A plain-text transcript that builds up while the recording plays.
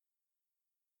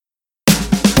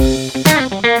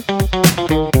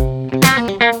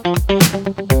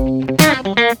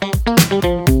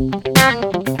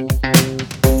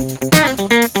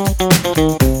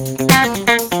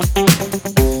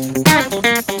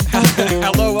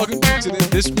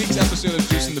this week's episode of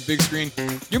Juicing the Big Screen,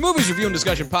 your movies review and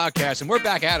discussion podcast, and we're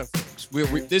back at it, folks.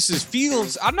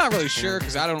 Feels, I'm not really sure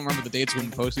because I don't remember the dates when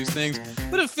we post these things,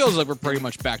 but it feels like we're pretty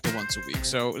much back to once a week.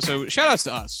 So shout outs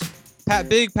to us.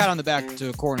 Big pat on the back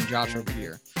to Corin and Josh over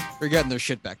here for getting their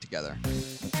shit back together.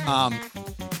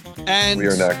 And we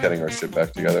are not getting our shit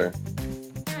back together.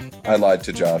 I lied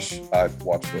to Josh. I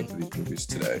watched both of these movies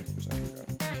today.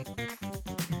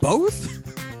 Both?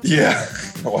 Yeah,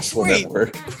 I watched one at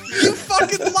work. You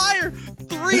fucking liar!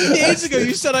 3 days ago,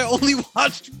 you said I only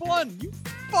watched one. You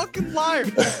fucking liar!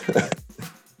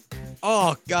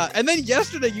 Oh god! And then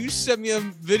yesterday, you sent me a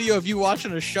video of you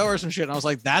watching a show or some shit, and I was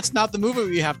like, "That's not the movie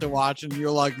we have to watch." And you're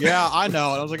like, "Yeah, I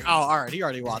know." And I was like, "Oh, all right, he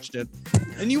already watched it."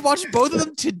 And you watched both of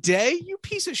them today? You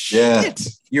piece of shit! Yeah.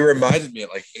 You reminded me at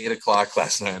like 8 o'clock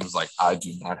last night. I was like, I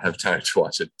do not have time to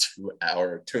watch a 2.5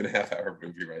 hour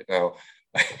movie right now.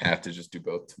 I have to just do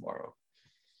both tomorrow.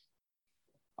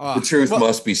 The truth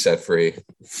must be set free.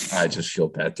 I just feel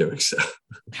bad doing so.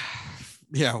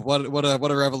 Yeah, what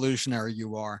a revolutionary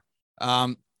you are.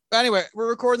 Anyway, we're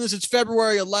recording this. It's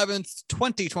February 11th,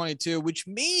 2022, which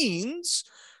means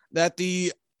that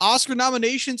the Oscar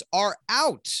nominations are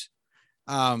out.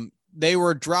 They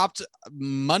were dropped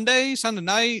Monday, Sunday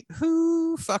night.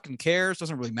 Who fucking cares?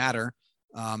 Doesn't really matter.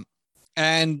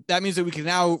 And that means that we can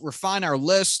now refine our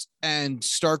list and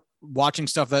start watching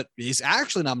stuff that is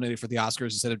actually nominated for the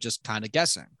Oscars instead of just kind of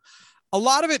guessing. A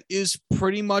lot of it is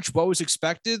pretty much what was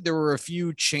expected. There were a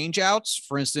few change outs.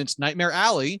 For instance, Nightmare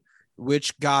Alley,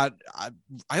 which got,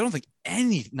 I don't think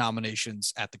any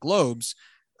nominations at the Globes,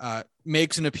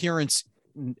 makes an appearance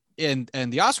in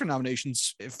the Oscar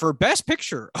nominations for Best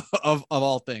Picture of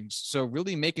all things. So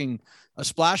really making a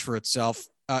splash for itself.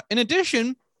 In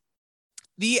addition,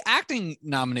 the acting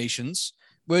nominations,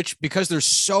 which because there's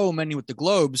so many with the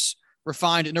Globes,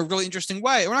 refined in a really interesting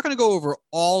way. We're not going to go over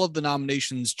all of the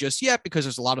nominations just yet because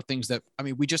there's a lot of things that,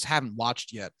 we just haven't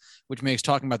watched yet, which makes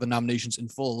talking about the nominations in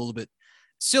full a little bit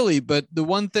silly. But the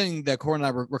one thing that Corin and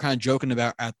I were kind of joking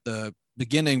about at the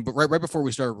beginning, but right before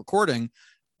we started recording,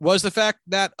 was the fact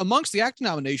that amongst the acting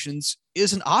nominations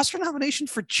is an Oscar nomination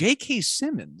for J.K.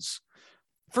 Simmons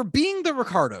for Being the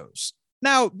Ricardos.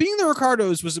 Now, Being the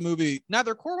Ricardos was a movie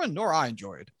neither Corwin nor I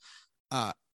enjoyed,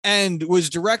 and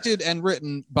was directed and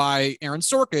written by Aaron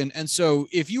Sorkin. And so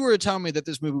if you were to tell me that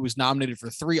this movie was nominated for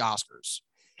 3 Oscars,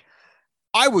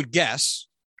 I would have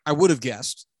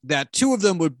guessed that 2 of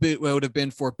them would have been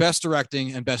for Best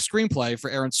Directing and Best Screenplay for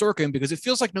Aaron Sorkin, because it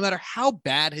feels like no matter how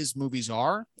bad his movies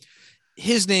are,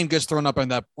 his name gets thrown up on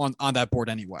that board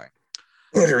anyway.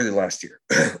 Literally last year.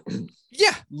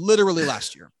 Yeah, literally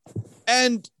last year.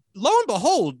 And lo and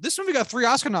behold, this movie got 3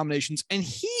 Oscar nominations, and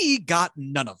he got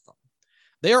none of them.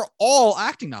 They are all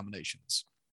acting nominations.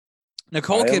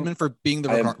 Nicole Kidman for Being the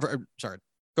Ricardo. Sorry,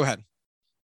 go ahead.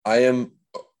 I am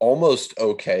almost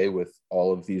okay with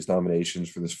all of these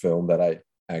nominations for this film that I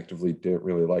actively didn't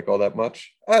really like all that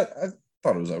much. I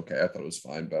thought it was okay. I thought it was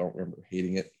fine, but I don't remember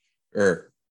hating it.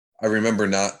 Or I remember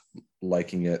not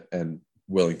liking it and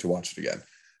willing to watch it again.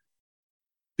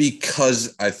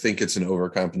 Because I think it's an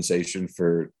overcompensation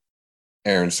for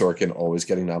Aaron Sorkin always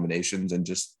getting nominations and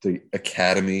just the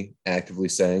Academy actively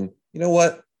saying, you know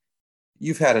what?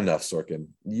 You've had enough, Sorkin.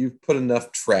 You've put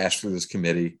enough trash through this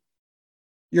committee.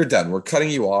 You're done. We're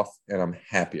cutting you off, and I'm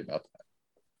happy about that.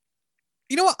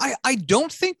 You know what? I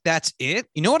don't think that's it.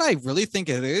 You know what I really think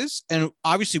it is? And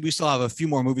obviously we still have a few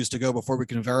more movies to go before we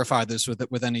can verify this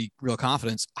with any real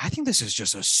confidence. I think this is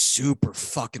just a super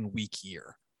fucking weak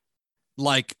year.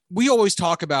 Like we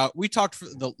talked for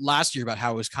the last year about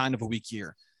how it was kind of a weak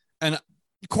year, and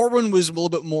Corwin was a little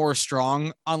bit more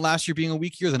strong on last year being a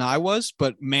weak year than I was.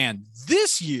 But man,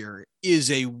 this year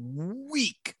is a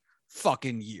weak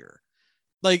fucking year.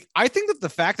 Like I think that the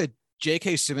fact that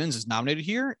J.K. Simmons is nominated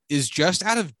here is just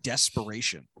out of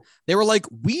desperation. They were like,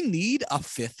 we need a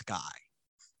 5th guy.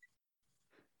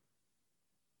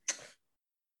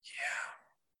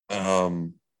 Yeah.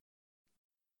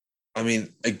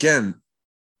 Again,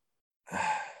 I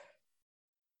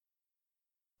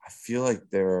feel like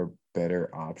there are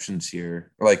better options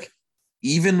here. Like,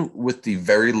 even with the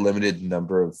very limited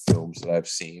number of films that I've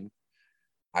seen,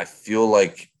 I feel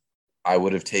like I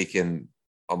would have taken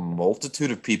a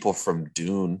multitude of people from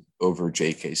Dune over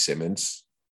J.K. Simmons.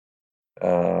 I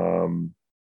don't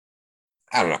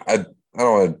know. I don't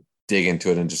want to dig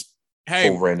into it and just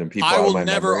pull random people out of my memory. I will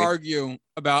never argue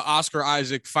about Oscar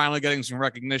Isaac finally getting some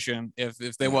recognition if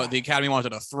they want the Academy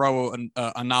wanted to throw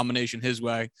a nomination his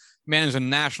way. Man is a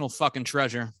national fucking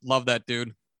treasure. Love that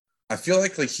dude. I feel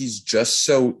like he's just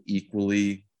so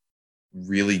equally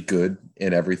really good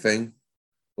in everything.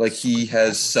 Like he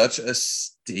has such a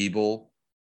stable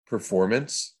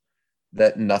performance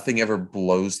that nothing ever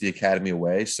blows the Academy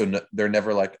away. So they're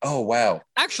never like, oh, wow.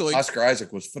 Actually, Oscar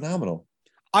Isaac was phenomenal.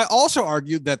 I also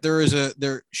argued that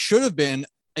there should have been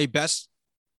a Best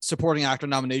Supporting Actor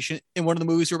nomination in one of the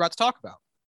movies we're about to talk about.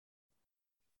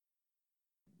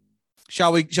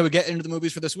 Shall we get into the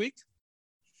movies for this week?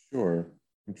 Sure.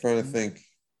 I'm trying to think.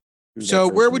 So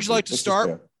where would you like to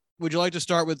start? Would you like to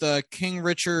start with King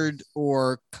Richard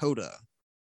or Coda?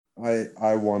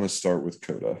 I want to start with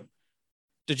Coda.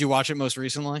 Did you watch it most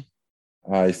recently?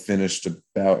 I finished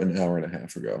about an hour and a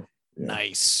half ago. Yeah.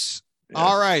 Nice. Yeah.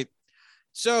 All right.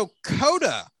 So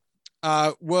Coda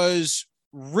was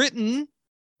the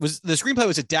screenplay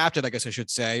was adapted, I guess I should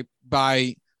say,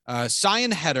 by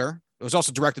Sian Heder. It was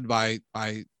also directed by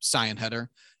Sian Heder.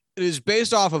 It is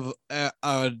based off of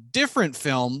a different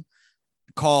film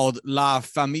called La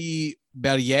Famille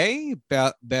Bélier.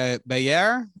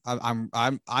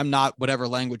 I'm not whatever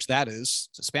language that is.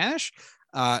 Is it Spanish?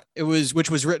 Which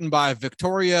was written by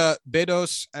Victoria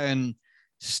Bedos and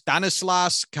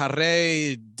Stanislas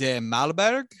Carré de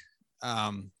Malberg.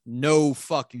 No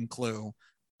fucking clue.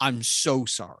 I'm so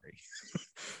sorry.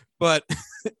 But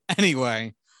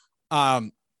anyway,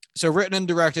 so written and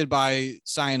directed by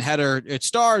Sian Heder. It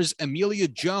stars Emilia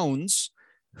Jones,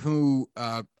 who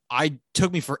I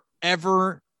took me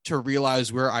forever to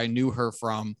realize where I knew her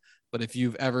from. But if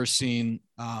you've ever seen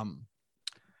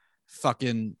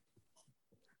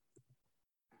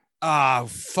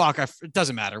it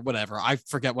doesn't matter. Whatever. I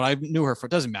forget what I knew her for.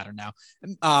 It doesn't matter now.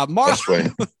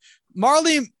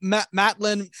 Marlee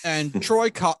Matlin and Troy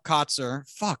Kotsur.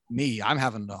 Fuck me. I'm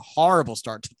having a horrible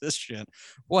start to this shit.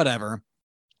 Whatever.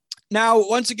 Now,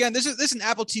 once again, this is an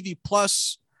Apple TV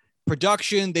Plus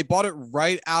production. They bought it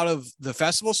right out of the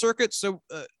festival circuit. So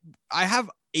I have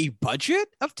a budget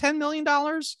of $10 million.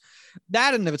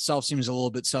 That in of itself seems a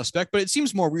little bit suspect, but it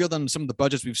seems more real than some of the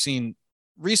budgets we've seen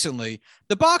recently.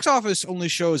 The box office only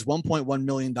shows $1.1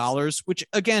 million, which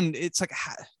again, it's like,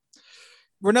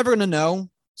 we're never going to know.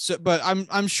 So, but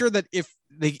I'm sure that if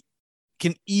they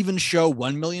can even show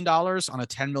 $1 million on a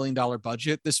 $10 million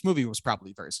budget, this movie was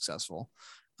probably very successful.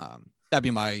 That'd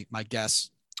be my guess.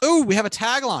 Oh, we have a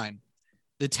tagline.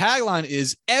 The tagline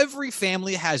is every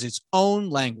family has its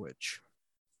own language.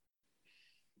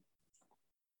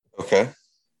 Okay.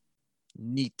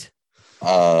 Neat.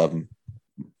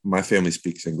 My family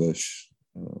speaks English.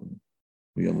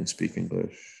 We only speak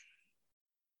English.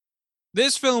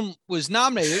 This film was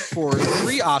nominated for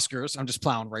 3 Oscars. I'm just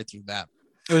plowing right through that.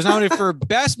 It was nominated for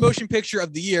Best Motion Picture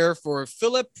of the Year for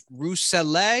Philippe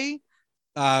Rousselet,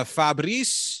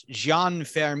 Fabrice Jean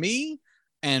Fermi,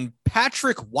 and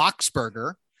Patrick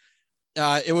Wachsberger.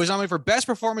 It was nominated for Best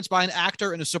Performance by an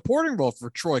Actor in a Supporting Role for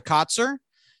Troy Kotsur.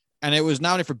 And it was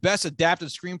nominated for Best Adapted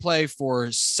Screenplay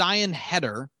for Sian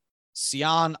Heder.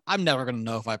 Sian, I'm never going to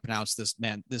know if I pronounce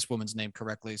this woman's name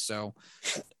correctly. So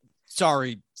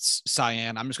sorry,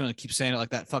 Sian. I'm just going to keep saying it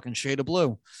like that fucking shade of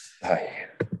blue. Hi.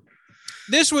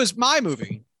 This was my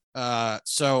movie.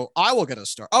 So I will get a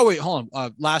start. Oh, wait, hold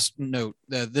on. Last note.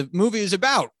 The movie is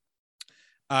about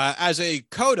as a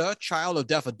Coda, child of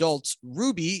deaf adults,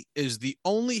 Ruby is the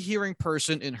only hearing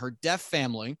person in her deaf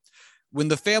family. When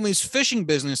the family's fishing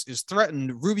business is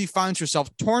threatened, Ruby finds herself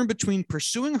torn between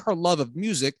pursuing her love of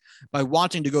music by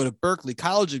wanting to go to Berklee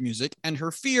College of Music and her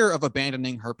fear of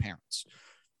abandoning her parents.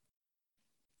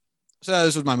 So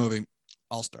this was my movie.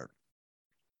 I'll start.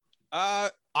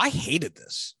 I hated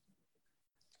this.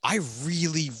 I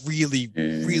really, really,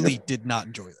 really did not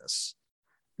enjoy this.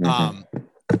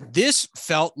 This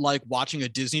felt like watching a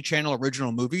Disney Channel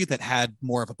original movie that had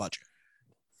more of a budget.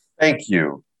 Thank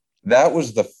you. That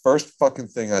was the first fucking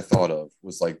thing I thought of,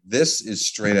 was like, this is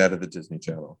straight out of the Disney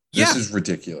Channel. This is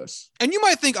ridiculous. And you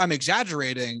might think I'm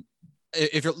exaggerating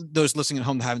if you're those listening at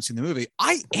home that haven't seen the movie.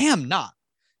 I am not.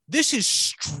 This is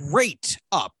straight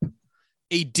up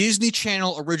a Disney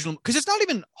Channel original, because it's not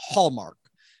even Hallmark,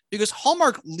 because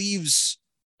Hallmark leaves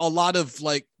a lot of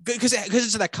like, because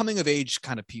it's that coming of age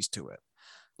kind of piece to it.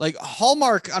 Like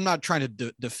Hallmark, I'm not trying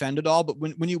to defend it all, but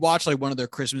when you watch like one of their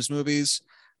Christmas movies,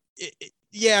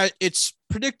 it's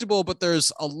predictable, but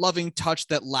there's a loving touch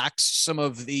that lacks some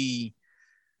of the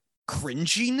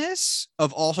cringiness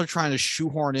of also trying to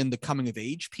shoehorn in the coming of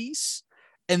age piece.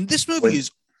 And this movie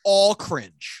is all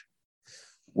cringe.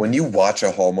 When you watch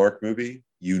a Hallmark movie,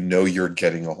 you know you're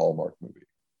getting a Hallmark movie.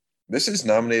 This is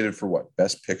nominated for what?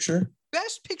 Best Picture?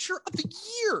 Best Picture of the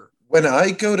Year. When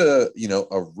I go to,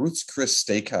 a Ruth's Chris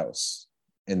Steakhouse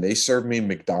and they serve me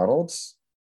McDonald's,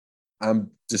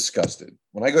 I'm disgusted.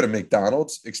 When I go to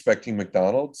McDonald's expecting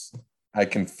McDonald's, I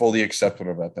can fully accept what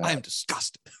I'm about that. I'm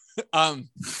disgusted.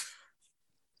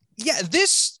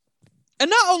 This, And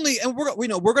not only, and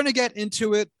we're going to get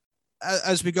into it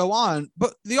as we go on,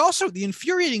 but the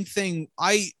infuriating thing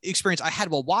I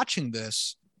had while watching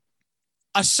this,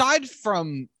 aside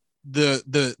from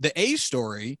the A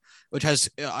story, which has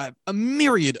a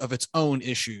myriad of its own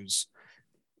issues,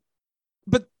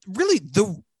 but really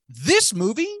this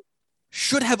movie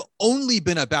should have only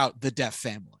been about the Deaf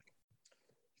family.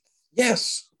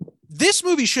 Yes. This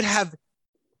movie should have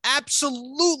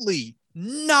absolutely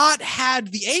not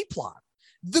had the A plot.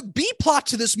 The B plot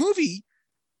to this movie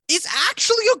is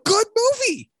actually a good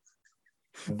movie.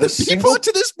 The B plot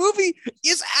to this movie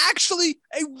is actually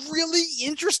a really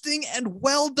interesting and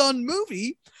well done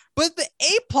movie, but the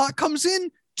A plot comes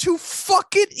in to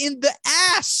fuck it in the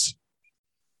ass.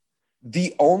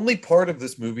 The only part of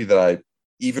this movie that I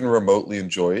even remotely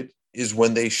enjoyed is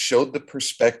when they showed the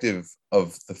perspective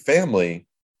of the family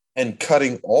and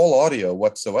cutting all audio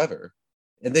whatsoever.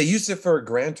 And they used it for a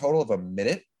grand total of a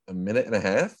minute and a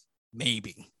half.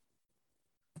 Maybe.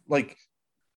 Like,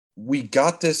 we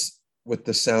got this with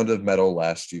The Sound of Metal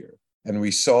last year, and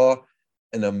we saw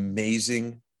an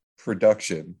amazing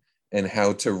production and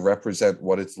how to represent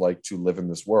what it's like to live in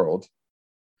this world.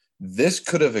 This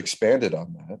could have expanded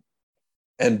on that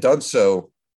and done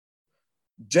so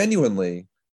genuinely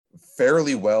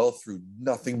fairly well through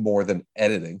nothing more than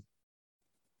editing.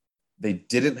 They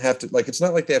didn't have to, like, it's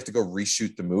not like they have to go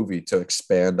reshoot the movie to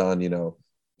expand on,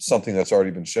 something that's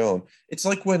already been shown. It's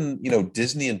like when,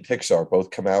 Disney and Pixar both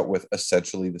come out with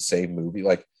essentially the same movie,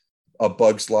 like A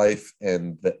Bug's Life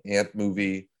and the Ant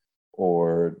movie,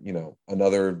 or,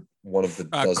 another one of the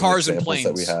dozen Cars and examples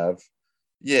Planes that we have.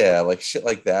 Yeah, like shit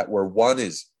like that, where one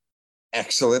is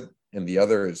excellent and the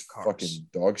other is fucking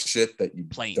dog shit that you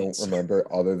don't remember,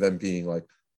 other than being like,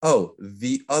 oh,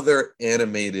 the other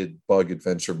animated bug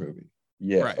adventure movie.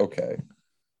 Yeah, right. Okay.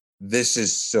 This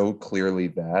is so clearly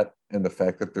that. And the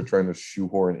fact that they're trying to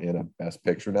shoehorn in a Best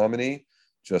Picture nominee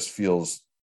just feels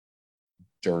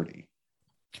dirty.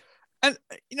 And,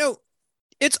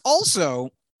 it's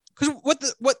also because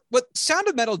what Sound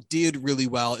of Metal did really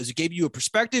well is it gave you a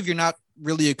perspective you're not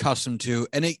really accustomed to.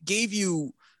 And it gave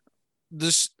you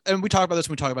this, and we talked about this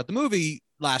when we talked about the movie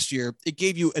last year, it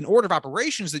gave you an order of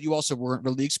operations that you also weren't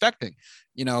really expecting.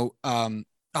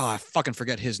 I fucking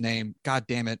forget his name. God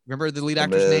damn it. Remember the lead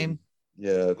actor's name?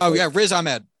 Yeah. Riz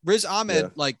Ahmed. Riz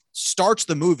Ahmed, starts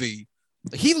the movie.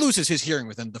 He loses his hearing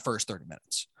within the first 30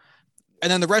 minutes.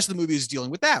 And then the rest of the movie is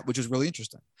dealing with that, which is really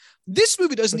interesting. This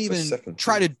movie doesn't even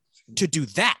try to do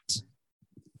that.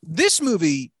 This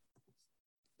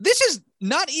is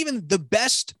not even the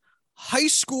best high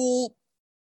school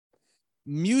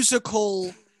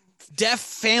musical deaf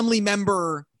family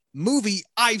member movie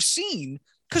I've seen,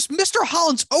 because Mr.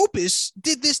 Holland's Opus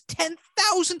did this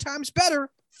 10,000 times better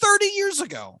 30 years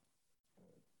ago. I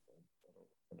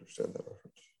don't understand that reference.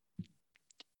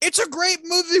 It's a great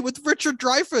movie with Richard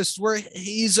Dreyfuss, where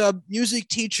he's a music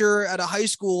teacher at a high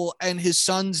school and his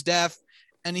son's deaf,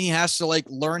 and he has to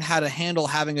learn how to handle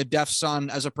having a deaf son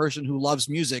as a person who loves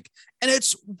music. And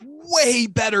it's way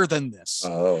better than this.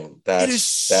 Oh, that's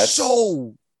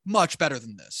so much better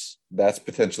than this. That's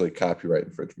potentially copyright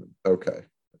infringement. Okay,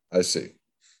 I see.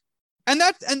 And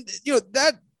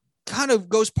that kind of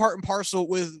goes part and parcel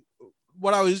with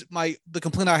what the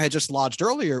complaint I had just lodged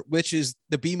earlier, which is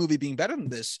the B movie being better than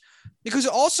this, because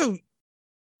also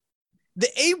the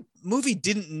A movie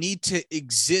didn't need to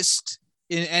exist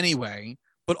in any way,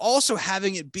 but also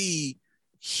having it be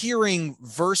hearing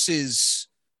versus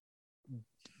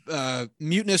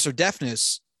muteness or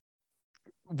deafness,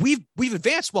 we've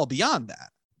advanced well beyond that.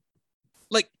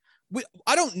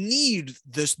 I don't need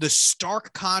the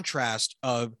stark contrast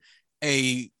of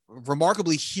a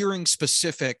remarkably hearing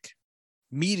specific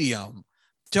medium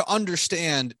to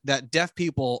understand that deaf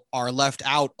people are left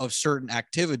out of certain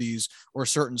activities or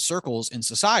certain circles in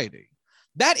society.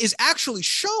 That is actually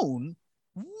shown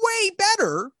way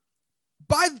better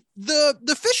by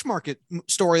the fish market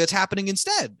story that's happening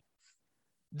instead.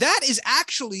 That is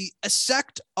actually a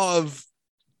sect of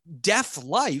deaf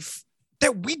life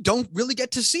that we don't really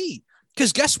get to see.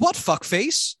 Because guess what,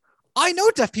 fuckface? I know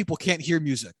deaf people can't hear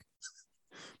music.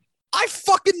 I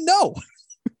fucking know.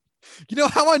 You know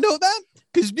how I know that?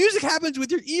 Because music happens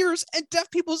with your ears, and deaf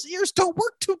people's ears don't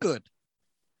work too good.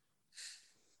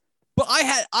 But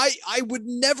I would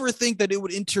never think that it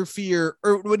would interfere,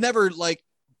 or would never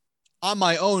on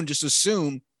my own just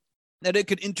assume that it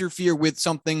could interfere with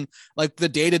something like the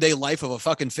day-to-day life of a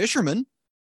fucking fisherman.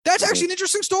 That's actually an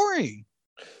interesting story.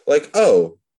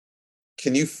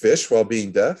 Can you fish while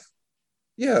being deaf?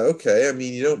 Yeah, okay. I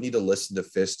mean, you don't need to listen to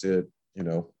fish to,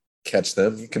 catch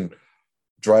them. You can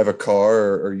drive a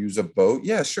car or use a boat.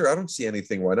 Yeah, sure. I don't see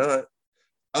anything. Why not?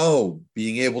 Oh,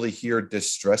 being able to hear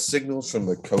distress signals from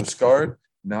the Coast Guard,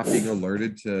 not being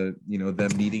alerted to,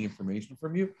 them needing information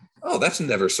from you. Oh, that's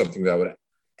never something that I would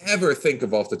ever think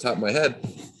of off the top of my head.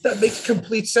 That makes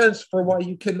complete sense for why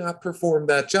you cannot perform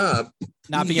that job.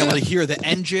 Not being able to hear the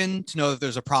engine, to know that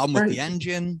there's a problem with the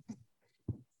engine.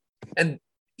 And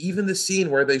even the scene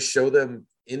where they show them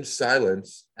in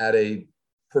silence at a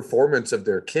performance of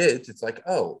their kids, it's like,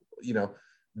 oh,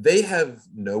 they have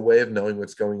no way of knowing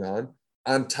what's going on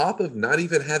top of not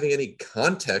even having any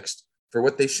context for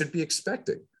what they should be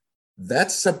expecting.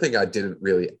 That's something I didn't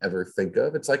really ever think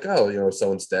of. It's like, oh,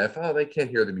 someone's deaf. Oh, they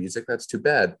can't hear the music. That's too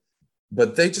bad.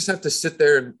 But they just have to sit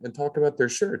there and talk about their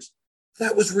shirts.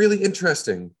 That was really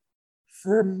interesting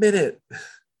for a minute.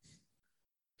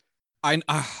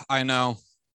 I know.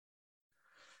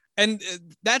 And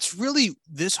that's really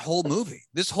this whole movie.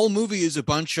 This whole movie is a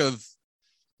bunch of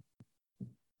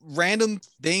random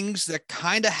things that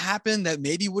kind of happen that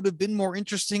maybe would have been more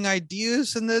interesting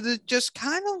ideas, and that it just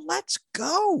kind of lets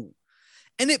go.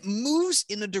 And it moves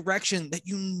in a direction that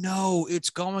it's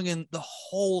going in the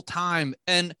whole time.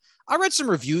 And I read some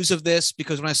reviews of this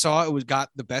because when I saw it got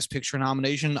the Best Picture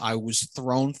nomination, I was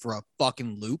thrown for a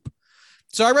fucking loop.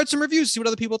 So I read some reviews, see what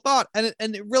other people thought. And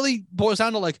it really boils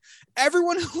down to like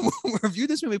everyone who reviewed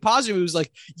this movie positively was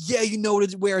like, yeah,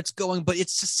 where it's going, but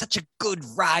it's just such a good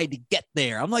ride to get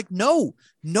there. I'm like, no,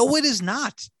 it is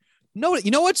not. No,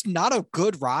 it's not a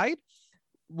good ride.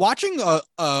 Watching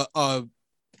a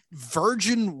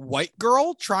virgin white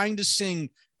girl trying to sing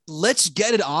 "Let's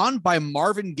Get It On" by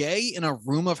Marvin Gaye in a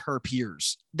room of her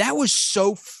peers. That was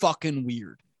so fucking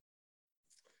weird.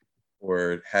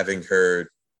 Or having her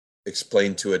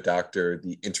explain to a doctor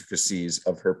the intricacies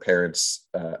of her parents'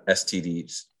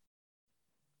 STDs.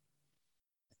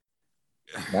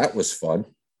 That was fun.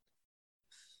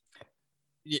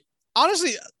 Yeah,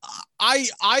 honestly,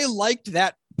 I liked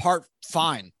that part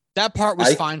fine. That part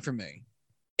was fine for me.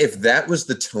 If that was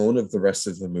the tone of the rest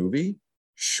of the movie,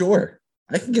 sure,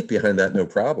 I can get behind that, no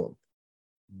problem.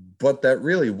 But that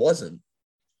really wasn't.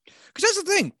 Because that's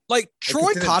the thing. Like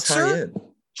Troy Kotsur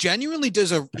genuinely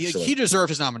he deserved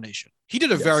his nomination. He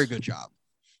did a very good job.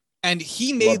 And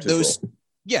he made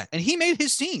he made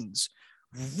his scenes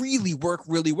really work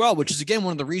really well, which is again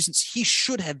one of the reasons he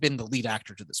should have been the lead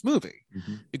actor to this movie.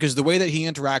 Mm-hmm. Because the way that he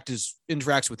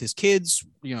interacts with his kids,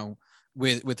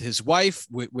 with his wife,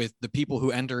 with the people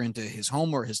who enter into his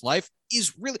home or his life,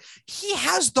 is really, he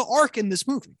has the arc in this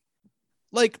movie.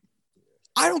 Like,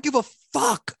 I don't give a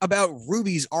fuck about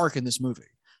Ruby's arc in this movie.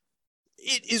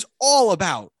 It is all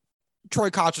about Troy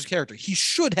Kotsur's character. He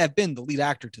should have been the lead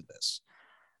actor to this.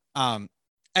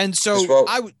 And so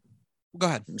I would go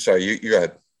ahead. I'm sorry, you go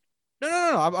ahead.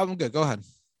 No, I'm good. Go ahead.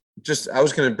 I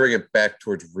was going to bring it back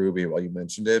towards Ruby while you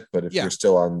mentioned it, but if you're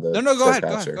still on the go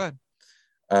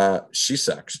ahead. She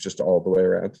sucks just all the way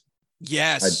around.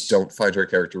 Yes, I don't find her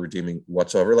character redeeming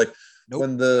whatsoever. Like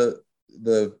when the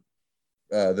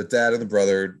dad and the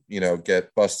brother,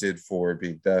 get busted for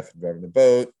being deaf and driving the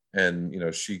boat,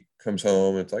 and she comes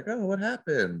home and it's like, oh, what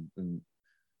happened? And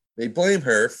they blame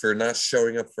her for not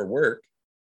showing up for work,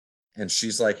 and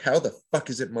she's like, how the fuck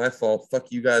is it my fault?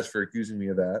 Fuck you guys for accusing me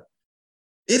of that.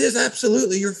 It is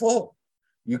absolutely your fault.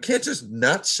 You can't just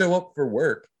not show up for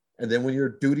work, and then when your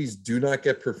duties do not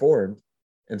get performed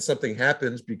and something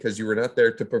happens because you were not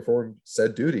there to perform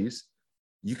said duties,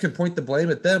 you can point the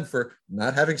blame at them for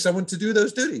not having someone to do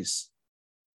those duties.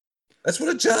 That's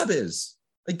what a job is.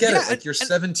 I get it. Like, you're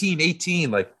 17,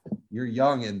 18, like you're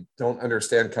young and don't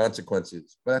understand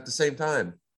consequences. But at the same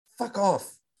time, fuck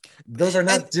off. Those are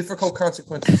not difficult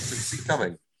consequences to see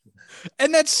coming.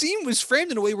 And that scene was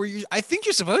framed in a way where I think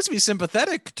you're supposed to be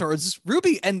sympathetic towards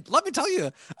Ruby. And let me tell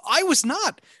you, I was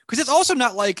not. Because it's also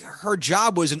not like her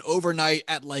job was an overnight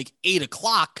at like 8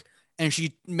 o'clock. And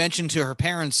she mentioned to her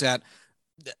parents at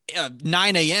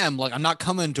 9 a.m., like, I'm not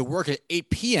coming to work at 8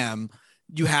 p.m.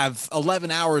 You have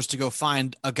 11 hours to go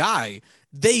find a guy.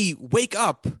 They wake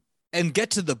up and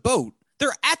get to the boat.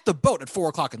 They're at the boat at 4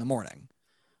 o'clock in the morning.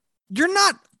 You're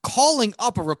not calling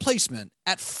up a replacement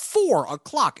at 4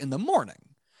 o'clock in the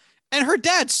morning. And her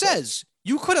dad says,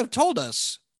 you could have told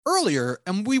us earlier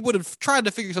and we would have tried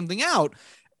to figure something out.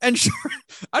 And sure,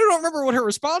 I don't remember what her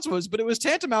response was, but it was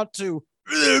tantamount to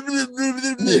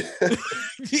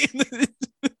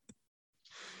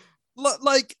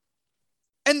like,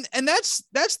 and that's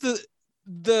the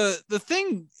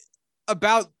thing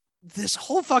about this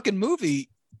whole fucking movie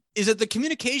is that the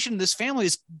communication in this family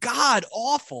is god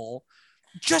awful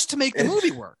just to make the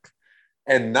movie work.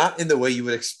 And not in the way you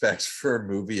would expect for a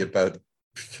movie about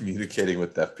communicating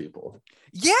with deaf people.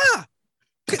 Yeah.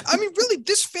 I mean, really,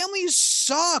 this family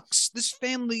sucks. This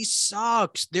family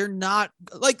sucks. They're not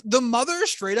like the mother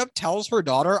straight up tells her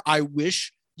daughter, I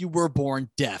wish you were born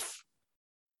deaf.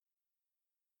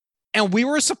 And we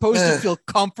were supposed to feel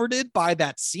comforted by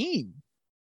that scene.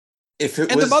 If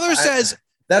it and was, the mother says,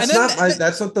 that's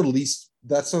not the least,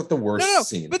 that's not the worst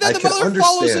scene. But then the mother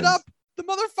follows it up. The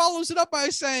mother follows it up by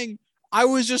saying, I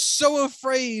was just so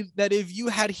afraid that if you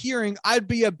had hearing, I'd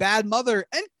be a bad mother.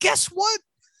 And guess what?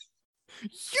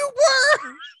 You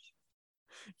were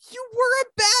a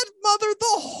bad mother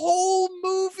the whole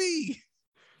movie.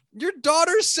 Your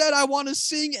daughter said, I want to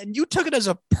sing, and you took it as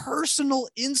a personal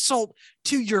insult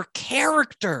to your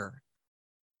character.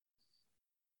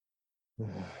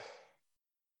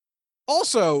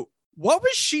 Also, what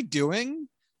was she doing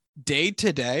day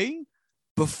to day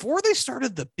before they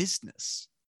started the business?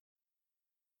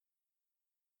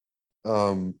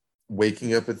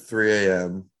 Waking up at 3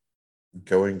 a.m.,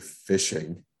 going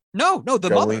fishing. No, the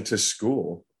going mother. To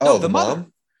school. No, Oh, the mom? mother.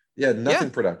 Yeah,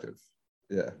 nothing productive.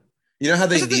 Yeah. You know how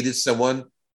they needed someone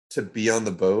to be on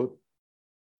the boat?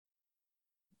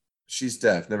 She's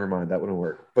deaf. Never mind. That wouldn't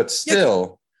work. But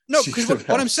still. Yeah. No, because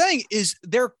what I'm saying is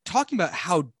they're talking about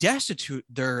how destitute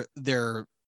their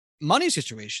money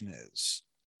situation is,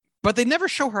 but they never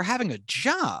show her having a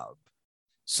job.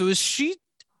 So is she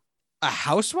a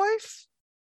housewife?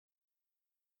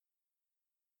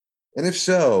 And if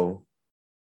so,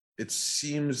 it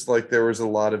seems like there was a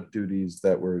lot of duties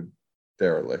that were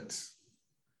derelict.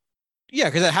 Yeah,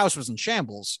 because that house was in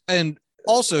shambles. And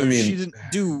also, she didn't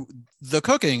do the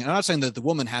cooking. And I'm not saying that the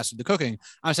woman has to do cooking.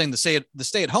 I'm saying the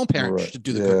stay-at-home parent should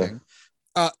do the cooking.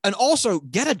 And also,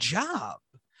 get a job.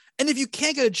 And if you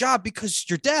can't get a job because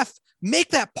you're deaf,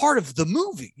 make that part of the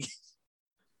movie.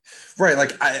 Right.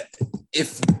 Like,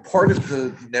 if part of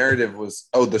the narrative was,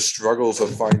 the struggles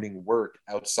of finding work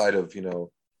outside of,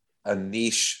 a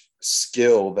niche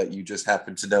skill that you just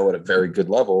happen to know at a very good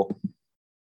level,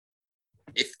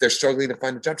 if they're struggling to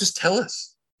find a job, just tell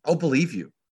us. I'll believe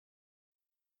you.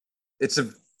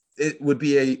 It would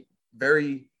be a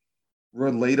very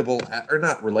relatable, or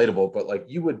not relatable, but like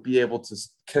you would be able to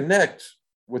connect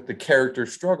with the character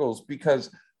struggles because,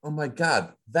 oh my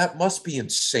God, that must be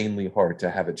insanely hard to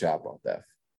have a job while deaf.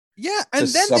 Yeah. And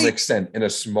to some extent in a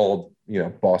small,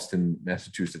 Boston,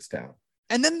 Massachusetts town.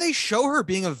 And then they show her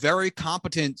being a very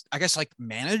competent, I guess, like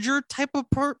manager type of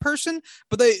person,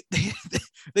 but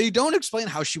they don't explain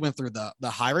how she went through the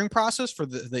hiring process for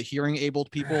the hearing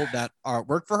abled people that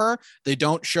work for her. They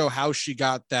don't show how she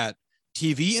got that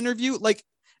TV interview. Like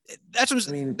that's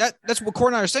what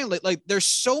Corey and I are saying. Like there's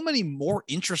so many more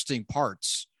interesting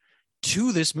parts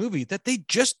to this movie that they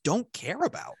just don't care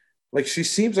about. Like, she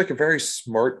seems like a very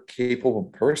smart, capable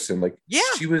person. Like,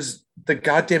 she was the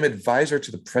goddamn advisor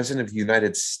to the president of the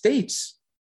United States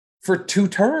for 2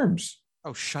 terms.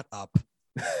 Oh, shut up.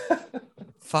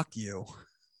 Fuck you.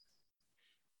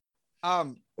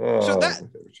 So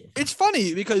it's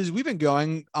funny because we've been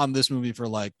going on this movie for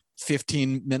like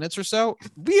 15 minutes or so.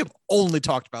 We have only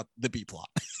talked about the B plot.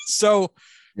 So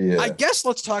I guess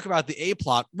let's talk about the A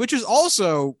plot, which is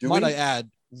also, I add,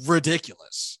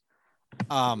 ridiculous.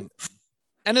 And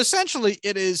essentially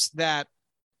it is that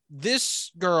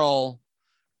this girl,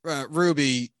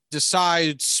 Ruby,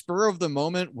 decides spur of the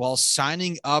moment while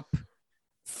signing up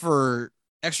for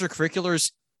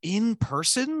extracurriculars in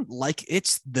person, like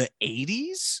it's the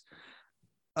 80s,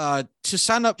 to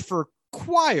sign up for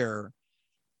choir,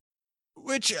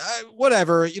 which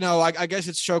whatever, I guess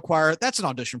it's show choir. That's an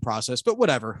audition process, but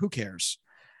whatever, who cares?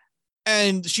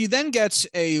 And she then gets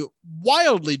a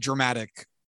wildly dramatic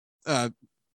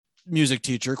music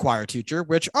teacher, choir teacher,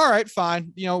 which, all right,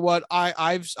 fine. You know what?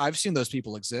 I've seen those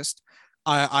people exist.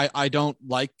 I don't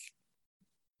like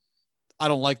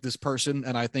this person,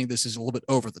 and I think this is a little bit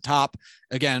over the top.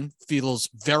 Again, feels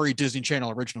very Disney Channel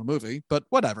original movie, but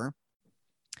whatever.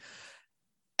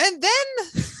 And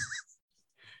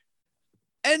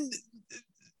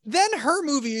then her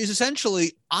movie is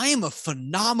essentially, I am a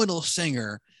phenomenal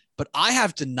singer, but I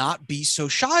have to not be so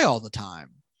shy all the time.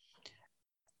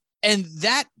 And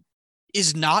that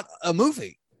is not a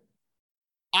movie.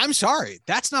 I'm sorry.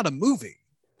 That's not a movie.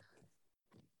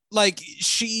 Like,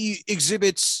 she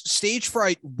exhibits stage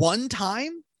fright one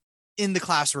time in the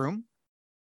classroom.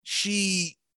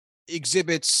 She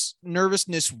exhibits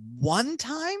nervousness one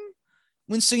time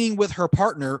when singing with her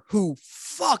partner, who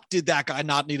fuck did that guy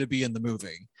not need to be in the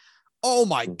movie? Oh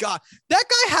my God. That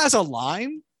guy has a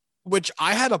line, which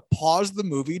I had to pause the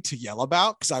movie to yell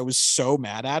about because I was so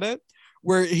mad at it,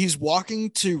 where he's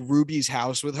walking to Ruby's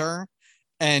house with her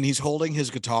and he's holding his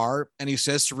guitar and he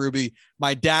says to Ruby,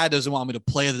 my dad doesn't want me to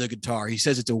play the guitar. He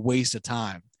says it's a waste of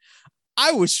time.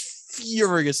 I was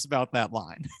furious about that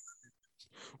line.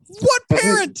 What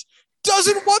parent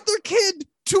doesn't want their kid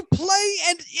to play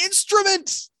an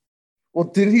instrument? Well,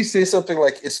 did he say something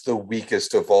like it's the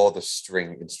weakest of all the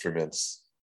string instruments?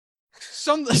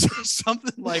 Something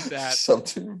like that.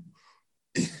 Something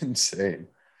insane.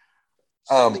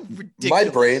 Something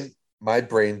ridiculous. My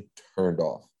brain turned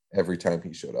off every time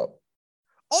he showed up.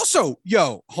 Also,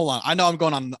 hold on. I know I'm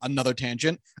going on another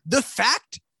tangent. The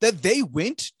fact that they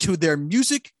went to their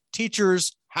music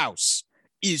teacher's house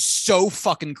is so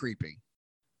fucking creepy.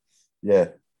 Yeah.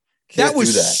 That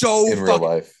was so in real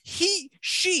life.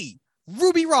 She,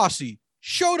 Ruby Rossi,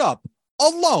 showed up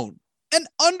alone. An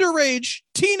underage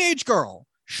teenage girl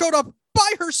showed up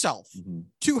by herself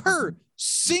to her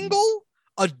single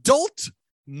adult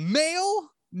male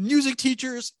music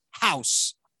teacher's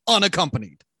house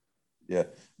unaccompanied. Yeah.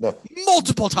 No.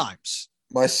 Multiple times.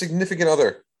 My significant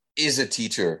other is a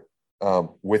teacher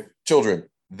with children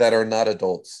that are not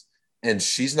adults, and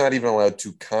she's not even allowed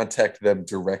to contact them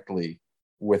directly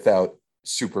without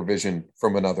supervision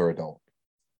from another adult.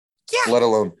 Yeah. Let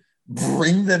alone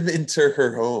bring them into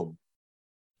her home.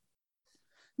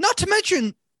 Not to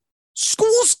mention,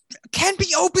 schools can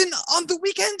be open on the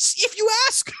weekends if you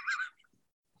ask.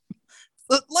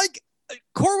 Like,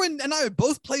 Corwin and I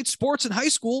both played sports in high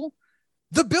school.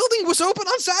 The building was open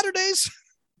on Saturdays.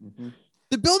 Mm-hmm.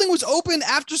 The building was open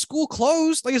after school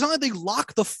closed. Like, it's not like they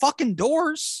lock the fucking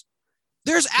doors.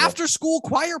 There's after school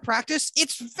choir practice.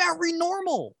 It's very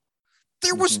normal.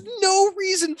 There was no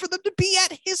reason for them to be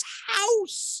at his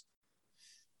house.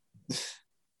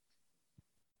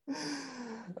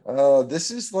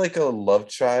 This is like a love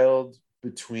child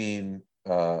between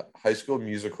High School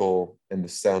Musical and The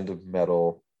Sound of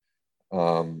Metal.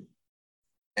 And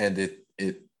it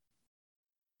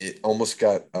almost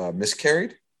got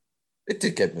miscarried. It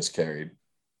did get miscarried.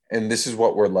 And this is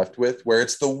what we're left with, where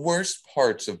it's the worst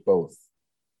parts of both.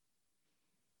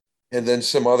 And then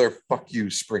some other fuck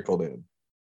you sprinkled in.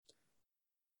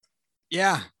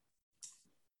 Yeah.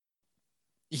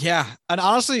 Yeah. And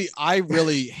honestly, I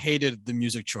really hated the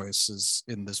music choices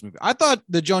in this movie. I thought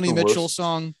the Joni Mitchell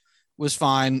song was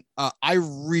fine. I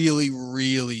really,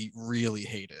 really, really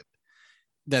hated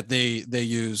that they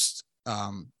used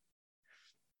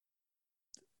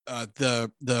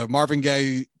the Marvin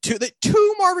Gaye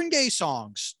two Marvin Gaye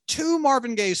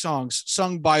songs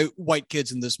sung by white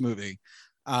kids in this movie,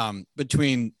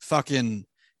 between fucking,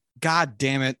 god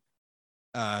damn it,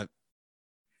 let's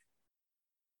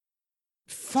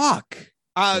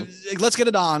get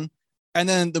it on, and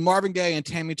then the Marvin Gaye and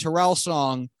Tammy Terrell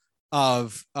song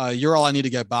of You're All I Need to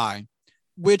Get By,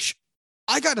 which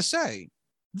I gotta say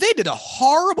they did a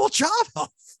horrible job of.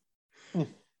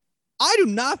 I do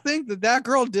not think that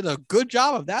girl did a good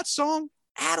job of that song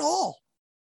at all.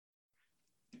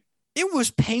 It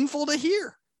was painful to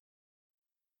hear.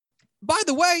 By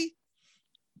the way,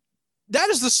 that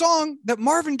is the song that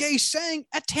Marvin Gaye sang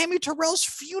at Tammy Terrell's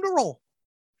funeral.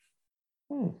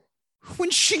 When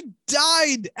she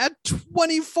died at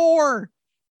 24.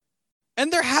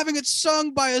 And they're having it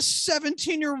sung by a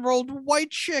 17-year-old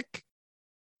white chick.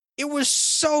 It was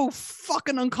so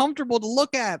fucking uncomfortable to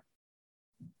look at.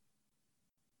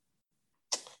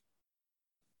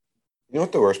 You know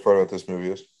what the worst part about this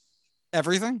movie is?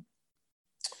 Everything.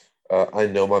 I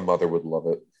know my mother would love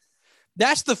it.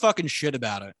 That's the fucking shit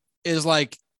about it. Is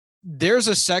like, there's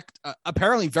a sect,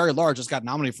 apparently very large, that's got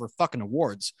nominated for fucking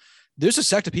awards. There's a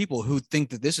sect of people who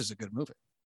think that this is a good movie.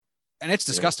 And it's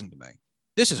disgusting to me.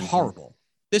 This is horrible.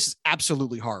 This is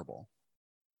absolutely horrible.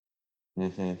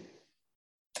 Yeah,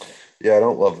 I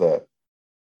don't love that.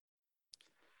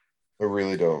 I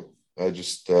really don't. I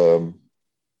just, I don't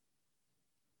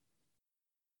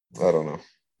know.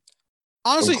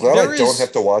 Honestly, I'm glad I don't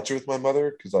have to watch it with my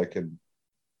mother, because I can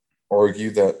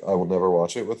argue that I will never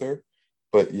watch it with her.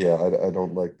 But yeah, I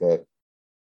don't like that.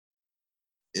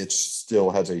 It still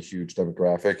has a huge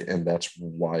demographic, and that's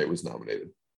why it was nominated.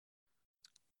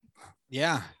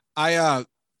 Yeah,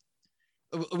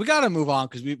 we got to move on,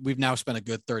 because we've now spent a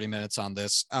good 30 minutes on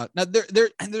this. Now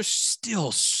there's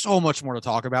still so much more to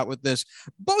talk about with this,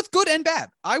 both good and bad.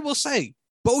 I will say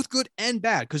both good and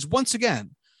bad, because once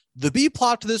again, the B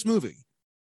plot to this movie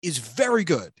is very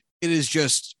good. It is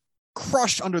just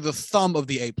crushed under the thumb of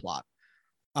the A plot.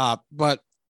 But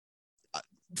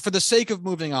for the sake of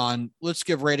moving on, let's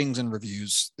give ratings and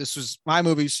reviews. This was my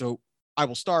movie, so I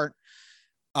will start.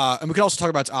 And we can also talk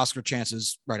about its Oscar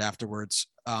chances right afterwards.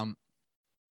 I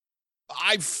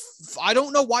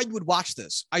don't know why you would watch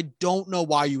this. I don't know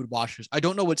why you would watch this. I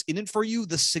don't know what's in it for you.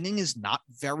 The singing is not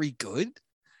very good,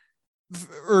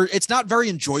 or it's not very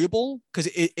enjoyable,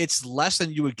 because it's less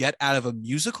than you would get out of a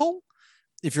musical.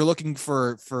 if you're looking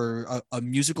for a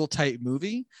musical type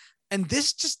movie, and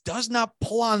this just does not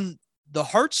pull on the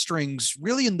heartstrings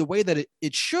really in the way that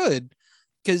it should,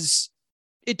 because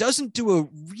it doesn't do a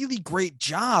really great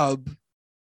job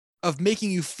of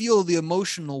making you feel the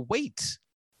emotional weight.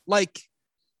 Like,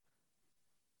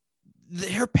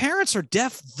 her parents are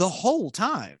deaf the whole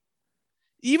time.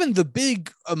 Even the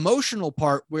big emotional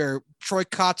part where Troy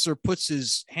Kotzer puts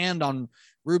his hand on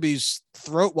Ruby's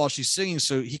throat while she's singing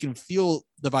so he can feel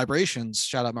the vibrations.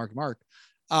 Shout out Mark.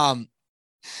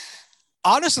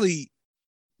 Honestly,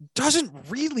 doesn't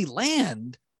really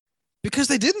land because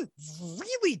they didn't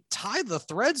really tie the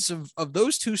threads of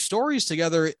those two stories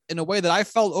together in a way that I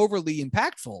felt overly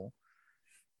impactful.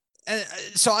 And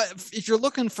so if you're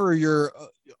looking for your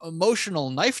emotional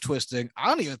knife twisting, I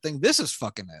don't even think this is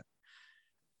fucking it.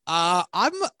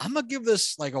 I'm gonna give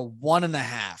this like a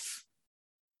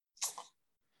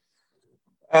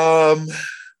 1.5.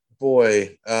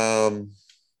 Boy,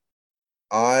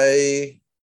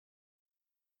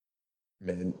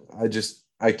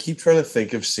 I keep trying to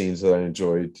think of scenes that I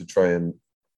enjoyed to try and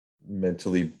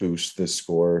mentally boost this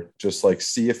score, just like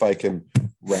see if I can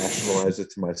rationalize it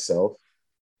to myself.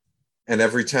 And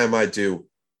every time I do,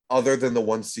 other than the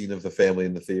one scene of the family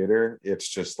in the theater, it's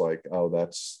just like, oh,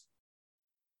 that's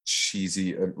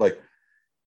cheesy. And like,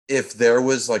 if there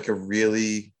was like a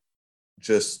really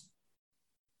just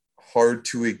hard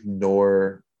to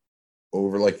ignore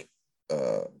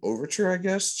overture, I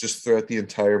guess, just throughout the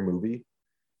entire movie,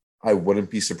 I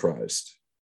wouldn't be surprised.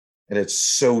 And it's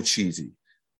so cheesy.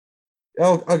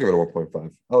 I'll give it a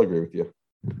 1.5. I'll agree with you.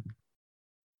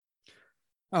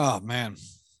 Oh man.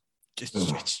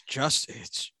 It's just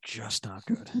not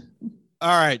good. All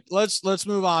right, let's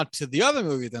move on to the other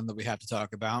movie then that we have to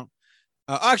talk about.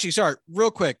 Actually, sorry,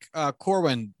 real quick,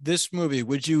 Corwin, this movie,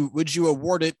 would you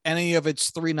award it any of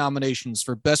its 3 nominations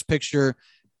for Best Picture,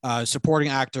 Supporting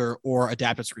Actor, or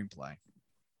Adapted Screenplay?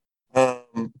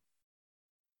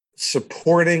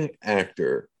 Supporting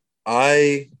Actor,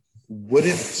 I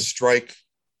wouldn't strike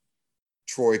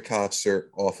Troy Kotzer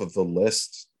off of the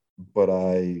list, but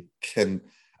I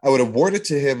would award it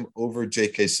to him over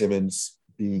J.K. Simmons,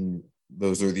 being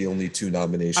those are the only 2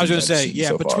 nominations. I was going to say, yeah,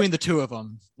 so between the 2 of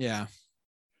them. Yeah.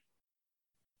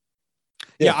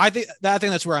 I think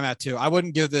that's where I'm at too. I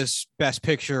wouldn't give this Best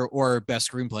Picture or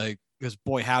Best Screenplay because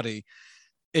boy, howdy,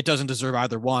 it doesn't deserve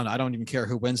either one. I don't even care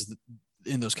who wins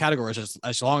in those categories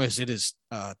as long as it is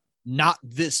not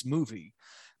this movie.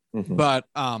 Mm-hmm. But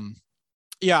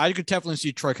I could definitely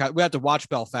see Troy Kotzer. We have to watch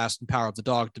Belfast and Power of the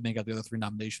Dog to make out the other 3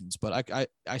 nominations, but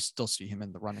I still see him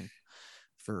in the running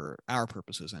for our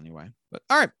purposes anyway. But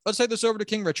all right, let's take this over to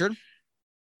King Richard.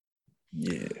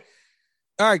 Yeah.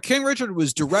 All right, King Richard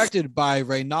was directed by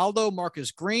Reynaldo Marcus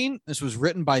Green. This was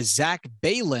written by Zach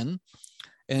Baylin,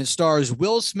 and it stars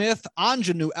Will Smith,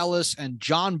 Anjanou Ellis, and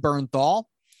John Bernthal.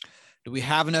 Do we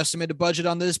have an estimated budget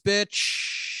on this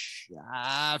bitch?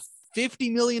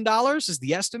 $50 million is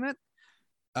the estimate.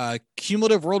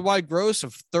 Cumulative worldwide gross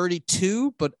of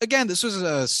 32. But again, this was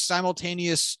a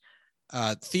simultaneous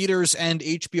theaters and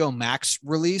HBO Max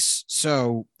release.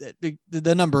 So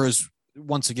the number is,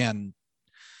 once again,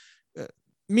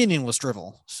 meaningless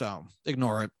drivel. So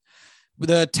ignore it.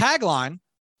 The tagline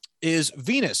is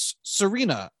Venus,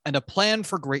 Serena, and a plan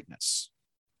for greatness.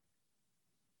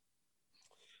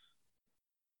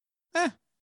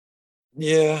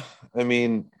 Yeah, I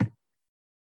mean,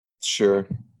 sure.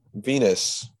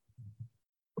 Venus,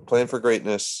 a plan for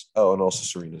greatness. Oh, and also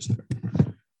Serena's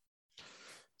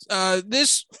there.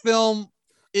 This film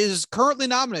is currently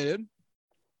nominated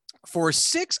for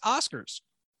 6 Oscars.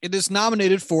 It is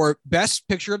nominated for Best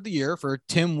Picture of the Year for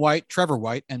Tim White, Trevor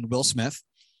White, and Will Smith.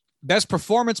 Best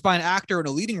Performance by an Actor in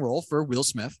a Leading Role for Will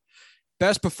Smith.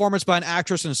 Best Performance by an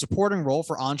Actress in a Supporting Role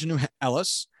for Anjanou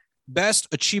Ellis. Best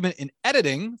Achievement in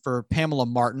Editing for Pamela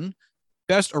Martin.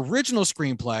 Best Original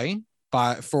Screenplay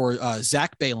for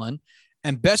Zach Baylin.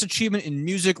 And Best Achievement in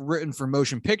Music written for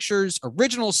Motion Pictures.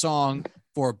 Original Song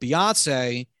for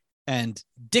Beyonce. And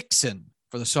Dixon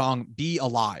for the song Be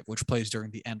Alive, which plays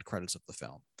during the end credits of the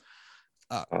film.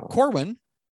 Corwin,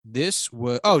 this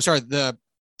film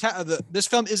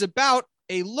is about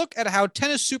a look at how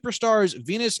tennis superstars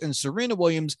Venus and Serena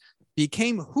Williams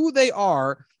became who they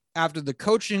are after the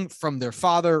coaching from their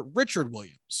father, Richard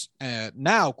Williams. And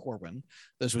now, Corwin,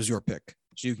 this was your pick,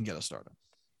 so you can get us started.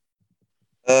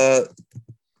 I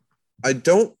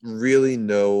don't really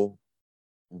know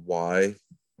why,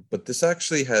 but this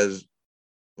actually has,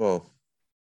 well,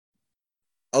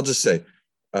 I'll just say,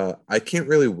 I can't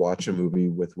really watch a movie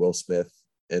with Will Smith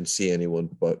and see anyone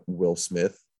but Will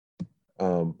Smith.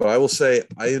 But I will say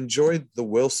I enjoyed the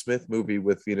Will Smith movie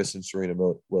with Venus and Serena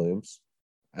Williams.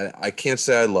 I can't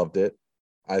say I loved it.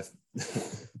 I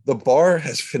the bar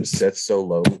has been set so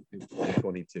low in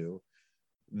 2022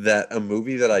 that a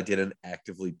movie that I didn't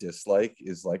actively dislike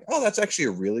is like, oh, that's actually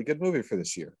a really good movie for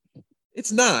this year.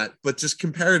 It's not, but just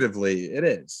comparatively, it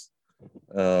is.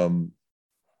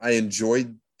 I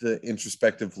enjoyed the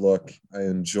introspective look. I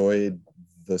enjoyed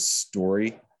the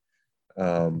story,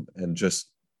 and just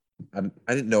I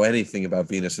didn't know anything about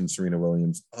Venus and Serena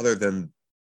Williams other than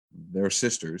they're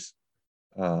sisters.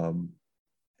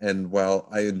 And while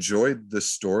I enjoyed the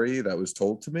story that was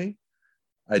told to me,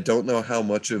 I don't know how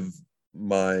much of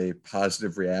my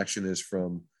positive reaction is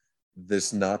from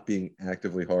this not being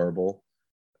actively horrible.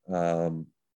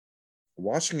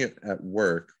 Watching it at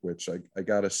work, which I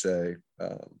gotta say,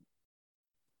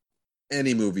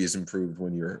 any movie is improved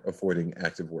when you're avoiding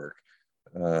active work.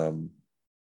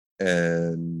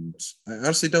 And I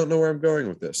honestly don't know where I'm going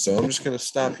with this, so I'm just gonna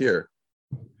stop here.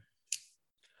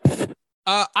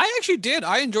 I actually did.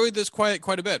 I enjoyed this quite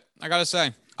a bit. I gotta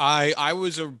say, I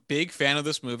was a big fan of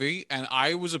this movie, and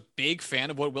I was a big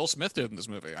fan of what Will Smith did in this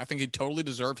movie. I think he totally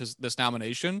deserved this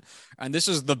nomination, and this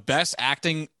is the best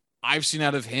acting I've seen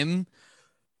out of him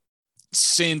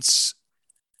since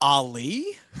Ali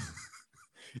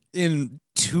in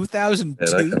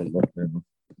 2002.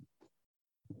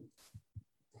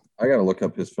 I gotta look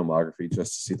up his filmography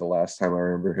just to see the last time I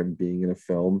remember him being in a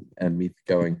film and me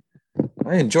going,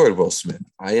 I enjoyed Will Smith.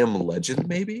 I Am Legend,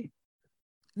 maybe?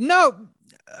 No,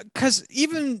 because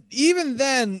even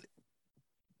then,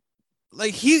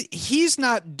 like he's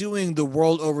not doing the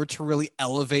world over to really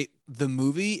elevate the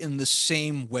movie in the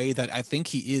same way that I think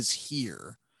he is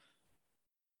here.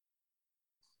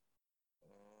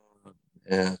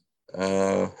 Yeah.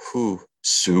 Who?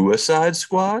 Suicide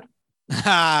Squad?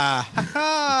 No.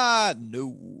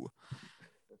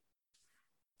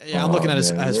 Yeah, I'm looking at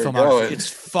his filmography. Going. It's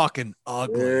fucking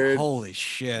ugly. Dude, holy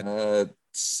shit.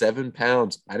 7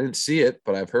 pounds. I didn't see it,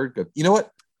 but I've heard good. You know what?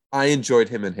 I enjoyed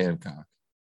him in Hancock.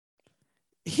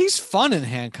 He's fun in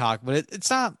Hancock, but it's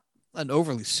not an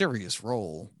overly serious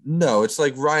role. No, it's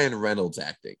like Ryan Reynolds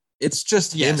acting. It's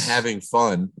just him having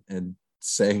fun and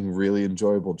saying really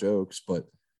enjoyable jokes, but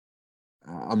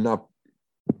I'm not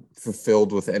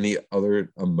fulfilled with any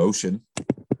other emotion.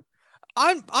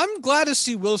 I'm glad to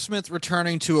see Will Smith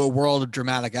returning to a world of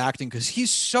dramatic acting because he's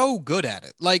so good at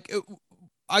it. Like,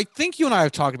 I think you and I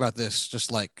have talked about this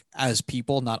just like as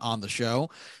people, not on the show,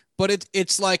 but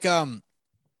it's like Sly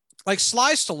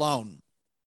Stallone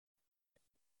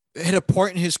hit a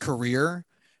point in his career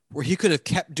where he could have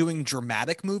kept doing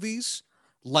dramatic movies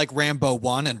like Rambo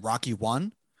 1 and Rocky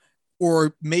 1,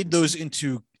 or made those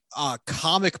into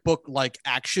comic book like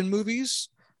action movies,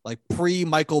 like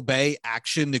pre-Michael Bay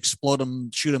action explode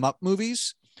 'em, shoot 'em up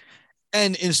movies.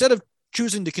 And instead of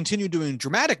choosing to continue doing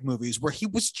dramatic movies where he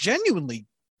was genuinely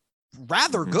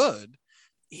rather good,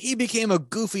 he became a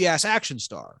goofy ass action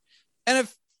star. And it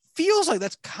feels like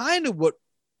that's kind of what,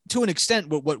 to an extent,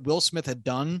 what Will Smith had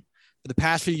done for the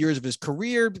past few years of his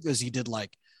career, because he did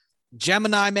like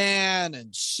Gemini Man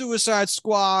and Suicide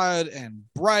Squad and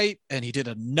Bright, and he did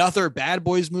another Bad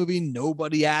Boys movie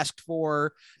nobody asked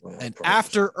for, and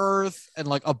After Earth, and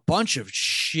like a bunch of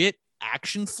shit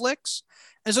action flicks.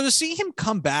 And so to see him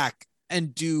come back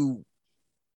and do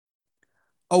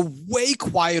a way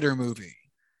quieter movie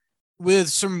with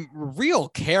some real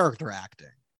character acting,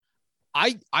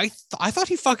 I thought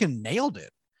he fucking nailed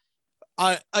it.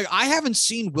 I haven't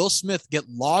seen Will Smith get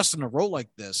lost in a role like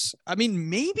this. I mean,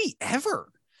 maybe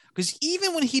ever. Because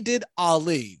even when he did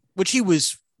Ali, which he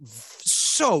was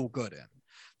so good in,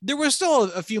 there were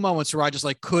still a few moments where I just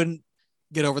like couldn't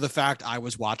get over the fact I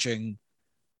was watching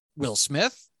Will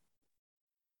Smith,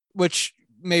 which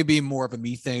may be more of a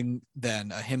me thing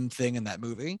than a him thing in that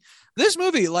movie. This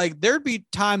movie, like, there'd be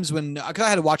times when, because I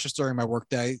had to watch this during my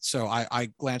workday, so I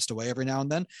glanced away every now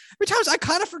and then. Every times I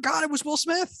kind of forgot it was Will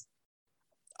Smith.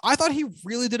 I thought he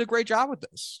really did a great job with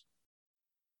this.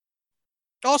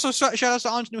 Also, shout out to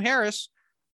Anjanou Harris,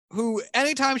 who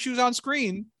anytime she was on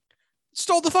screen,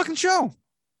 stole the fucking show.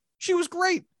 She was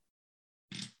great.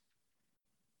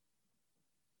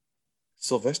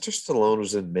 Sylvester Stallone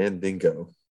was in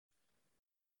Mandingo.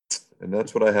 And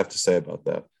that's what I have to say about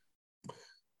that.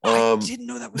 I didn't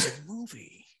know that was a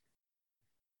movie.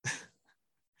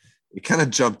 It kind of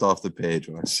jumped off the page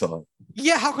when I saw it.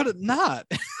 Yeah, how could it not?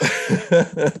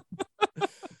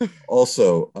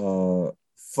 Also,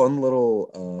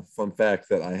 fun fact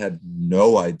that I had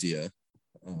no idea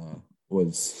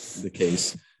was the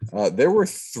case. There were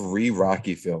 3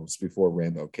 Rocky films before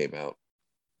Rambo came out.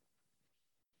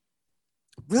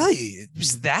 Really? It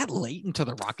was that late into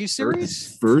the Rocky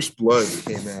series? First Blood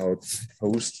came out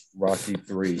post Rocky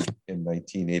 3 in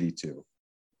 1982.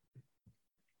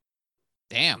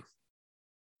 Damn.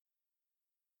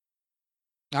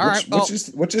 All right.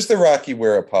 Which is the Rocky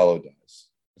where Apollo dies?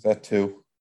 Is that 2?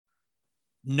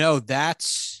 No,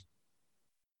 that's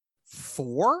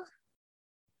 4.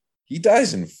 He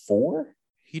dies in 4?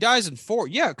 He dies in 4.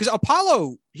 Yeah, because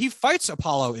Apollo, he fights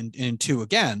Apollo in 2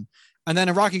 again. And then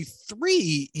in Rocky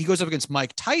 3, he goes up against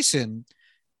Mike Tyson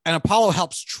and Apollo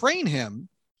helps train him.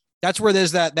 That's where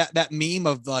there's that meme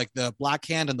of like the black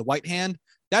hand and the white hand.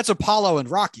 That's Apollo and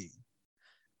Rocky.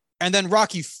 And then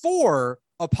Rocky 4,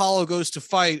 Apollo goes to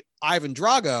fight Ivan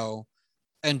Drago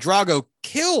and Drago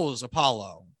kills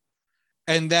Apollo.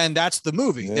 And then that's the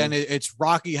movie. Yeah. Then it's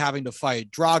Rocky having to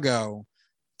fight Drago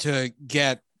to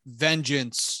get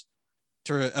vengeance,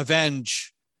 to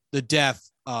avenge the death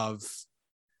of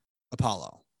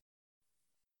Apollo.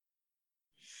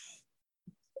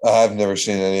 I've never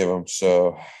seen any of them,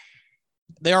 so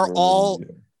they are all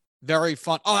very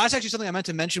fun. Oh, that's actually something I meant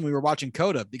to mention. We were watching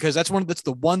Coda because that's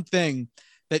the one thing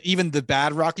that even the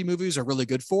bad Rocky movies are really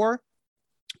good for.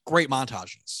 Great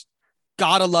montages.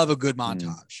 Gotta love a good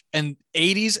montage. And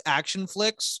 80s action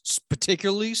flicks,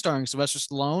 particularly starring Sylvester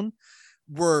Stallone,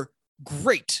 were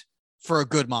great for a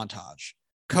good montage.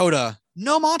 Coda,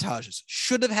 no montages.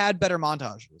 Should have had better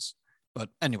montages. But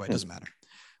anyway, it doesn't matter.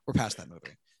 We're past that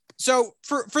movie. So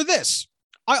for this,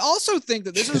 I also think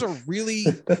that this is a really,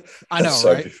 I know,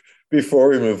 right? Before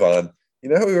we move on, you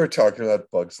know how we were talking about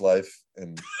Bug's Life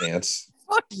and ants?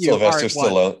 Fuck you.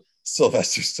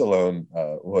 Sylvester Stallone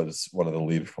was one of the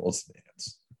lead roles in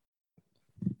Ants.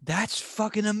 That's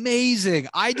fucking amazing.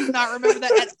 I do not remember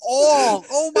that at all.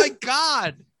 Oh my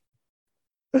God.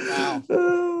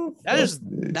 Wow.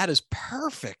 That is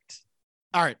perfect.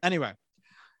 All right. Anyway,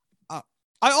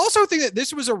 I also think that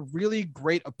this was a really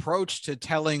great approach to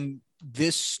telling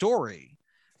this story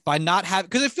by not having,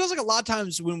 because it feels like a lot of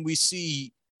times when we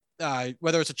see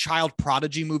whether it's a child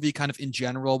prodigy movie kind of in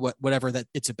general, whatever that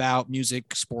it's about,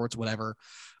 music, sports, whatever,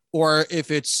 or if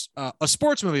it's a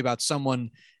sports movie about someone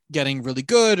getting really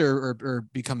good or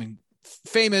becoming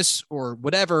famous or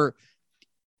whatever,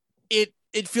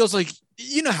 it feels like,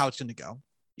 you know how it's going to go.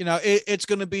 You know, it's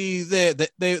going to be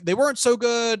they weren't so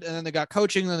good, and then they got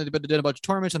coaching, and then they did a bunch of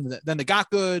tournaments, and then they got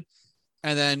good,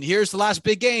 and then here's the last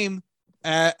big game,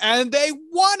 and they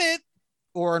won it.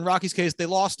 Or in Rocky's case, they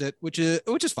lost it, which is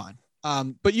fine.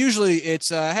 But usually it's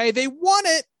hey, they won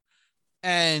it,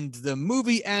 and the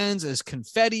movie ends as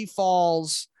confetti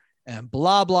falls and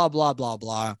blah blah blah blah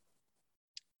blah.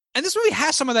 And this movie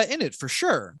has some of that in it for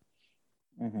sure,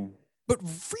 but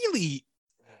really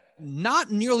not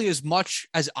nearly as much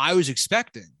as I was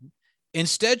expecting.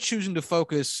 Instead, choosing to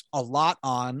focus a lot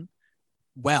on,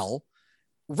 well,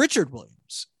 Richard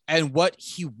Williams and what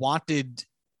he wanted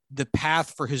the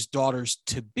path for his daughters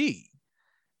to be.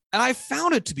 And I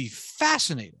found it to be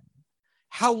fascinating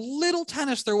how little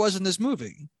tennis there was in this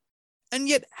movie, and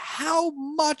yet how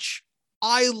much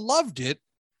I loved it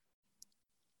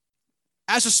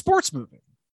as a sports movie.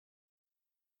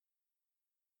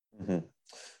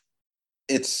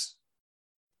 It's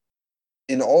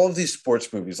in all of these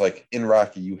sports movies, like in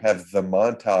Rocky, you have the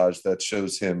montage that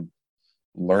shows him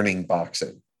learning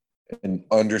boxing and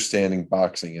understanding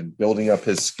boxing and building up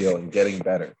his skill and getting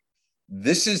better.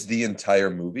 This is the entire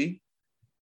movie.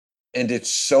 And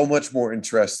it's so much more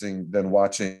interesting than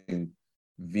watching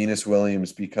Venus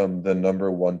Williams become the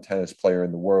 #1 tennis player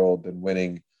in the world and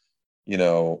winning,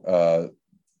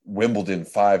 Wimbledon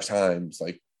 5 times.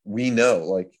 Like, we know,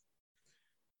 like,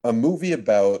 a movie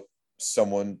about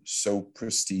someone so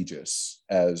prestigious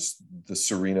as the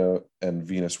Serena and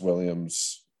Venus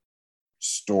Williams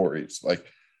stories. Like,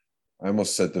 I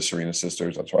almost said the Serena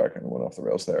sisters. That's why I kind of went off the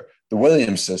rails there. The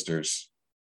Williams sisters,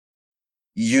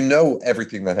 you know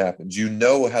everything that happens. You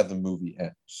know how the movie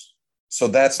ends. So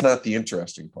that's not the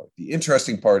interesting part. The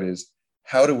interesting part is,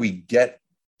 how do we get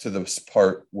to this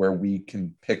part where we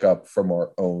can pick up from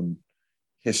our own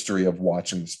history of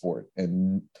watching the sport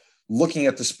and looking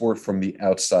at the sport from the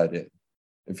outside in.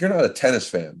 If you're not a tennis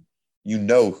fan, you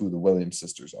know who the Williams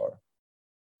sisters are.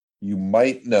 You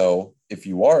might know, if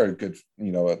you are a good,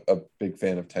 a big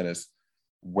fan of tennis,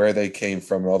 where they came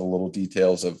from and all the little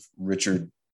details of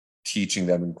Richard teaching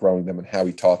them and growing them and how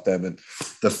he taught them and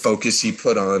the focus he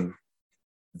put on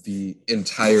the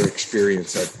entire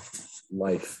experience of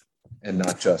life and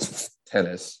not just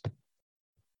tennis.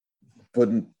 But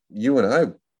you and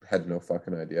I had no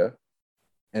fucking idea.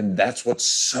 And that's what's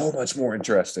so much more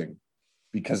interesting,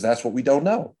 because that's what we don't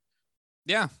know.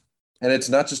 Yeah. And it's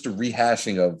not just a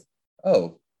rehashing of,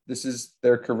 oh, this is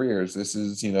their careers. This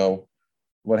is,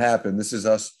 what happened. This is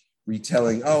us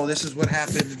retelling, oh, this is what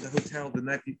happened in the hotel the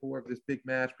night before this big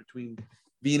match between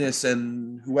Venus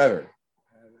and whoever.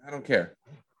 I don't care.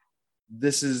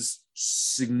 This is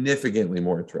significantly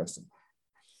more interesting.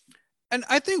 And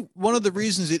I think one of the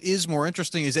reasons it is more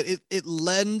interesting is that it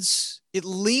leans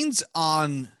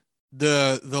on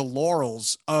the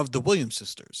laurels of the Williams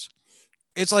sisters.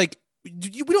 It's like,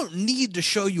 we don't need to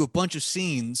show you a bunch of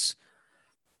scenes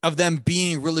of them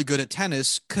being really good at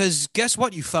tennis, because guess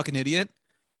what, you fucking idiot?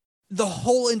 The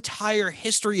whole entire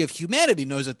history of humanity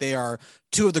knows that they are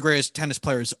two of the greatest tennis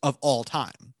players of all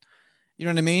time. You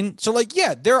know what I mean? So, like,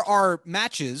 yeah, there are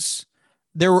matches.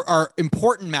 There are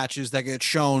important matches that get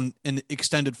shown in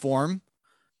extended form.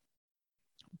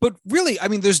 But really, I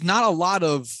mean, there's not a lot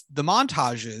of the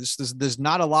montages. There's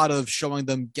not a lot of showing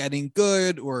them getting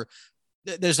good, or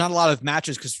there's not a lot of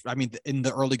matches because, I mean, in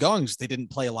the early goings, they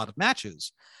didn't play a lot of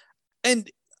matches. And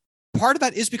part of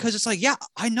that is because it's like, yeah,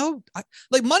 I know,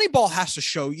 like Moneyball has to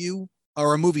show you,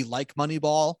 or a movie like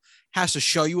Moneyball has to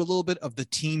show you a little bit of the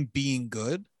team being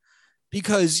good.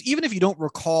 Because even if you don't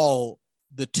recall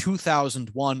the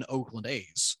 2001 Oakland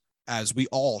A's, as we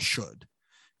all should,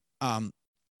 the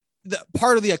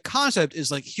part of the concept is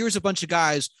like, here's a bunch of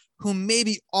guys who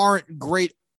maybe aren't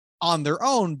great on their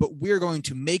own, but we're going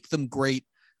to make them great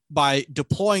by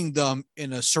deploying them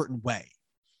in a certain way.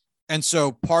 And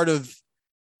so part of,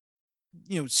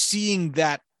 seeing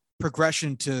that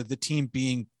progression to the team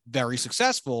being very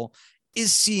successful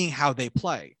is seeing how they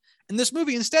play. And this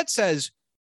movie instead says,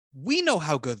 we know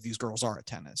how good these girls are at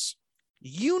tennis.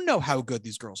 You know how good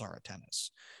these girls are at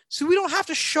tennis. So we don't have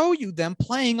to show you them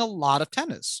playing a lot of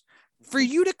tennis for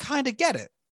you to kind of get it.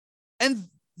 And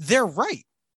they're right.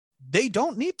 They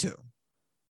don't need to.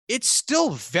 It's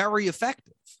still very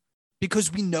effective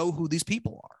because we know who these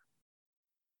people are.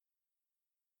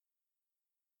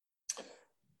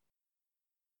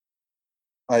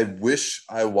 I wish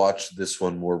I watched this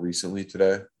one more recently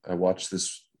today. I watched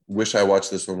this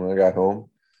one when I got home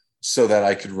so that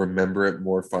I could remember it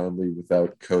more fondly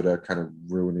without Coda kind of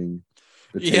ruining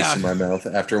the taste in my mouth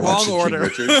after watching King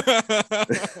Richard.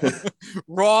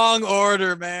 Wrong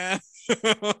order, man.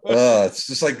 It's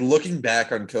just like looking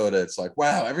back on Coda, it's like,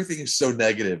 wow, everything is so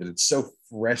negative and it's so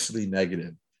freshly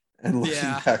negative. And looking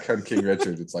back on King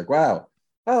Richard, it's like, wow,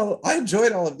 oh, I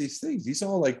enjoyed all of these things. These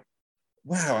all like,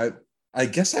 wow, I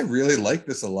guess I really like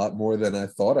this a lot more than I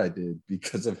thought I did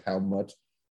because of how much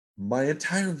my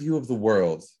entire view of the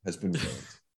world has been ruined.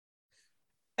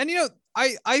 And,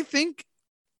 I think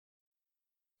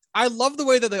I love the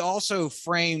way that they also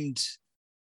framed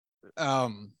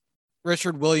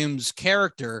Richard Williams'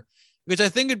 character, because I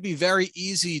think it'd be very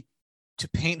easy to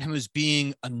paint him as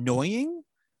being annoying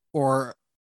or,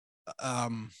 I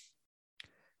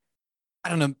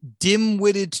don't know,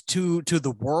 dim-witted to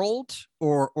the world,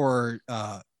 or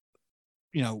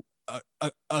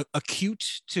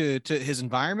acute to his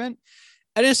environment.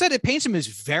 And instead, it paints him as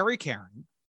very caring,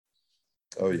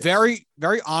 very,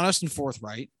 very honest and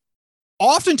forthright,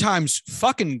 oftentimes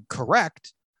fucking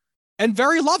correct, and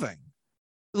very loving,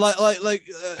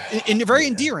 very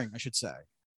endearing, I should say.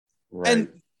 Right.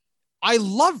 And I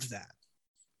loved that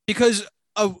because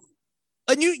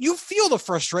and you feel the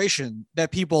frustration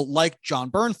that people like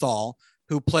Jon Bernthal,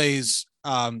 who plays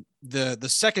the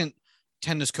second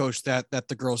tennis coach that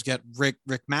the girls get, Rick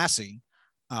Massey,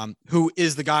 who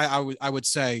is the guy I would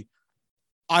say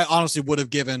I honestly would have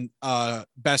given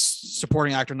best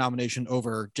supporting actor nomination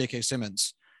over J.K.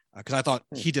 Simmons, because I thought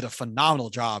he did a phenomenal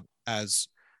job as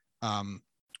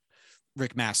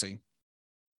Rick Massey.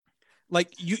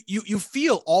 Like you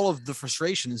feel all of the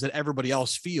frustrations that everybody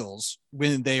else feels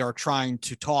when they are trying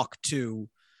to talk to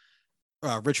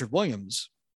Richard Williams.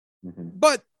 Mm-hmm.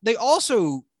 But they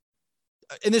also,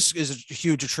 and this is a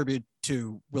huge attribute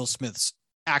to Will Smith's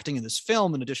acting in this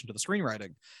film, in addition to the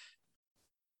screenwriting,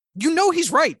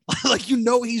 he's right.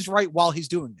 He's right while he's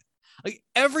doing it. Like,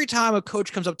 every time a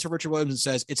coach comes up to Richard Williams and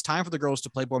says, it's time for the girls to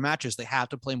play more matches, they have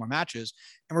to play more matches.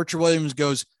 And Richard Williams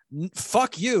goes,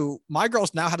 fuck you. My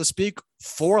girls know how to speak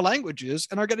 4 languages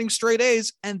and are getting straight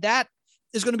A's. And that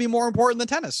is going to be more important than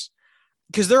tennis,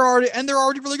 because they're already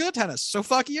really good at tennis. So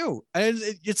fuck you. And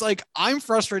it's like, I'm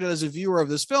frustrated as a viewer of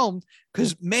this film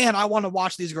because, man, I want to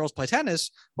watch these girls play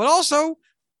tennis, but also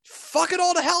fuck it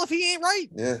all to hell if he ain't right.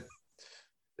 Yeah.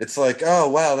 It's like, oh,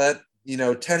 wow, that,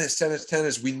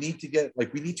 tennis. We need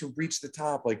to reach the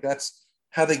top. Like, that's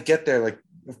how they get there. Like,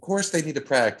 of course they need to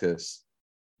practice.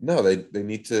 No, they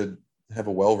need to have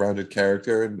a well-rounded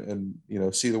character and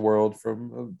see the world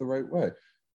from the right way.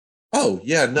 Oh,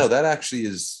 yeah, no, that actually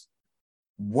is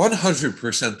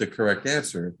 100% the correct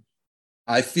answer.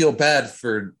 I feel bad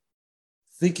for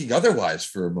thinking otherwise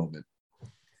for a moment.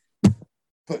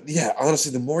 But yeah,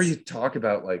 honestly, the more you talk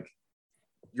about, like,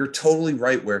 you're totally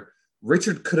right, where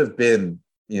Richard could have been,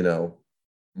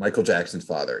 Michael Jackson's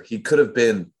father. He could have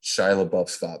been Shia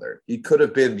LaBeouf's father. He could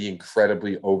have been the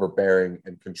incredibly overbearing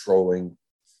and controlling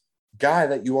guy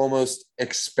that you almost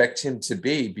expect him to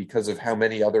be because of how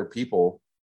many other people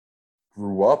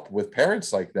grew up with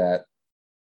parents like that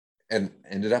and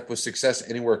ended up with success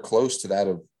anywhere close to that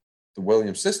of the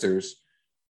Williams sisters.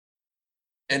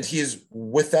 And he is,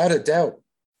 without a doubt,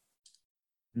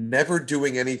 never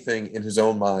doing anything in his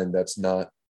own mind that's not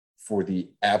for the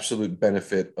absolute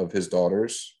benefit of his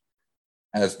daughters,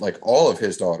 as like all of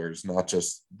his daughters, not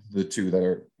just the two that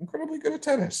are incredibly good at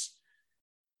tennis.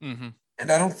 Mm-hmm.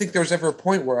 And I don't think there was ever a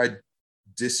point where I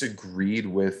disagreed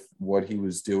with what he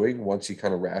was doing once he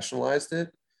kind of rationalized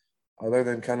it, other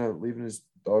than kind of leaving his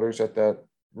daughters at that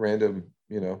random,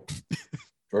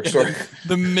 drugstore.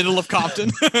 The middle of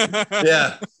Compton.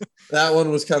 Yeah. That one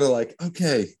was kind of like,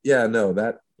 okay, yeah, no,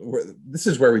 this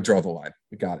is where we draw the line.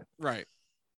 We got it. Right.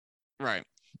 Maybe,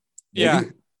 Yeah.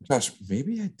 Josh,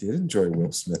 maybe I did enjoy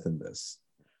Will Smith in this.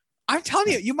 I'm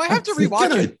telling you, you might have to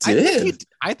rewatch it.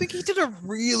 I think he did a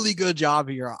really good job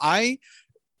here.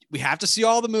 We have to see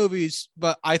all the movies,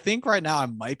 but I think right now I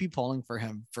might be pulling for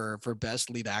him for best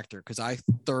lead actor because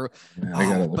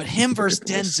but him versus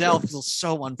Denzel feels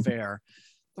so unfair.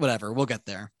 Whatever, we'll get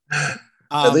there.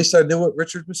 At least I knew what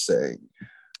Richard was saying.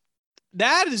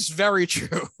 That is very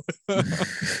true.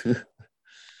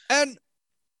 And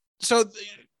so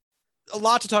a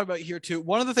lot to talk about here too.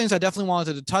 One of the things I definitely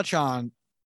wanted to touch on,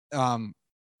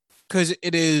 because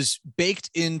it is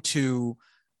baked into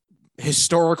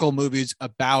historical movies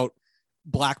about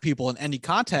Black people in any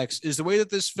context, is the way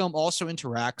that this film also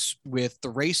interacts with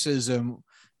the racism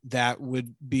that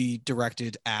would be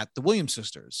directed at the Williams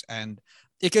sisters. And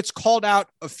it gets called out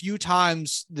a few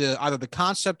times, either the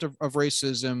concept of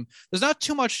racism. There's not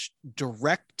too much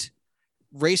direct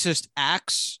racist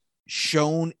acts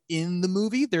shown in the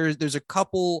movie. There's a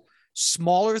couple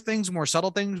smaller things, more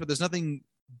subtle things, but there's nothing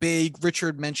big.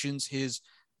 Richard mentions his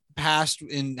past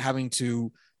in having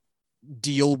to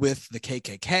deal with the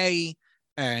KKK,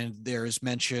 and there's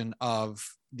mention of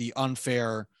the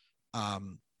unfair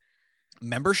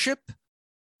membership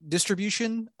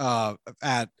distribution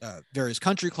at various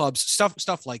country clubs,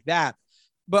 stuff like that.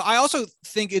 But I also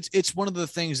think it's one of the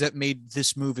things that made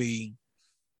this movie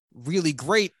really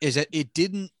great is that it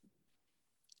didn't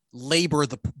belabor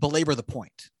the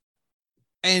point.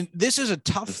 And this is a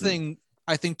tough thing,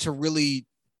 I think, to really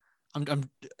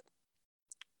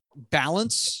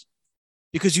balance,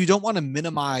 because you don't want to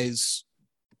minimize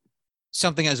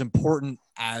something as important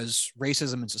as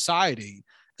racism in society,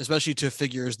 especially to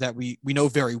figures that we know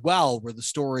very well, where the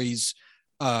stories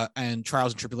and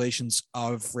trials and tribulations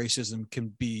of racism can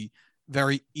be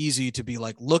very easy to be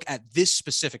like, look at this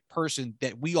specific person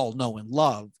that we all know and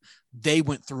love. They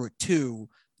went through it too.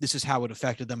 This is how it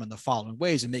affected them in the following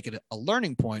ways, and make it a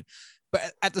learning point.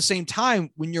 But at the same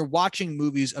time, when you're watching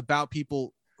movies about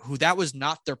people who that was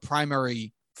not their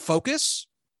primary focus,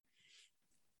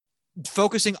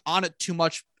 focusing on it too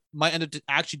much might end up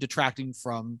actually detracting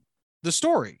from the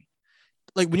story.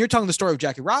 Like when you're telling the story of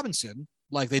Jackie Robinson,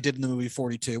 like they did in the movie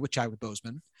 42 with Chadwick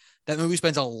Boseman, that movie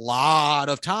spends a lot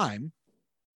of time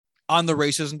on the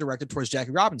racism directed towards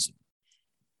Jackie Robinson,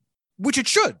 which it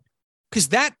should, because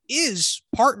that is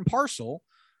part and parcel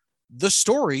the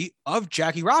story of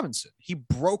Jackie Robinson. He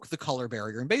broke the color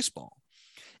barrier in baseball.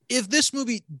 If this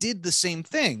movie did the same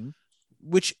thing,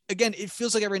 which again, it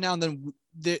feels like every now and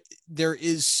then there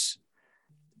is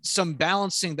some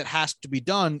balancing that has to be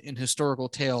done in historical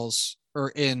tales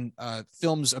or in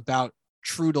films about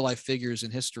true to life figures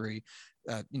in history,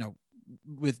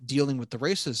 with dealing with the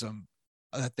racism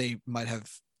that they might have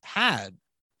had,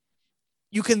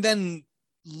 you can then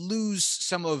lose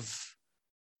some of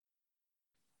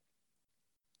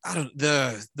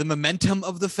the momentum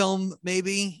of the film,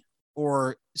 maybe.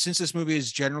 Or since this movie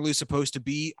is generally supposed to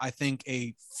be, I think,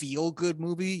 a feel-good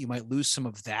movie, you might lose some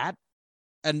of that.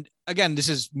 And again, this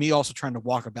is me also trying to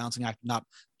walk a balancing act, not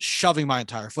shoving my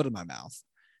entire foot in my mouth.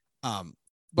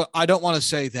 But I don't want to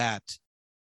say that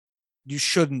you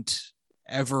shouldn't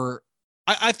ever.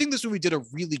 I think this movie did a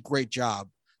really great job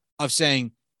of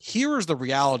saying, here is the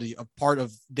reality of part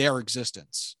of their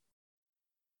existence.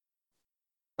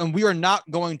 And we are not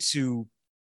going to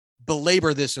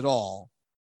belabor this at all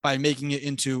by making it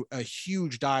into a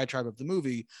huge diatribe of the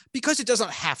movie, because it doesn't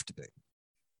have to be.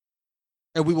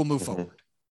 And we will move forward.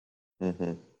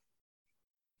 Mm-hmm.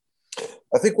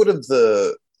 I think one of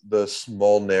the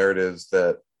small narratives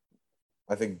that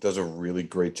I think does a really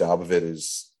great job of it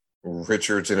is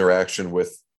Richard's interaction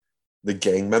with the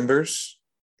gang members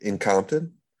in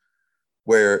Compton,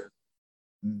 where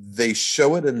they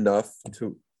show it enough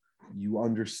to you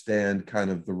understand kind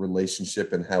of the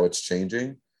relationship and how it's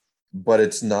changing, but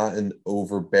it's not an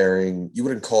overbearing, you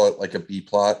wouldn't call it like a B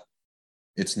plot.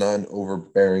 It's not an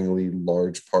overbearingly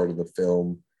large part of the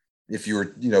film. If you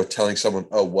were, telling someone,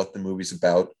 oh, what the movie's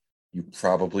about, you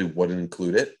probably wouldn't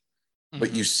include it. Mm-hmm.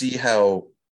 But you see how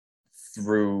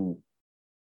through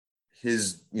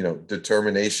his,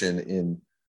 determination in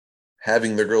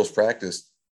having the girls practice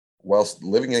whilst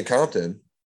living in Compton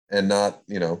and not,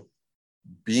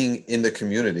 being in the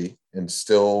community and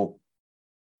still,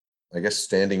 I guess,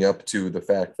 standing up to the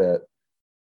fact that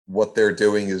what they're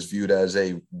doing is viewed as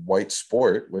a white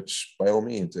sport, which by all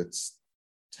means, it's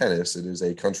tennis. It is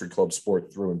a country club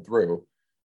sport through and through.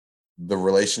 The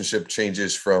relationship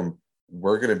changes from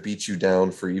we're going to beat you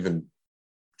down for even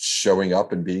showing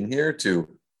up and being here to,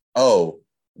 oh,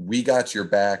 we got your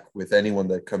back with anyone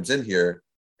that comes in here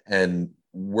and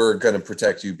we're going to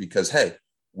protect you because, hey,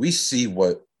 we see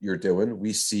what you're doing.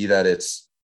 We see that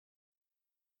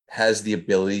has the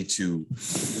ability to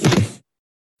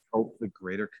help the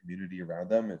greater community around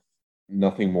them. It's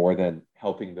nothing more than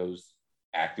helping those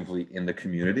actively in the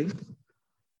community.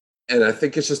 And I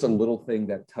think it's just a little thing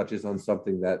that touches on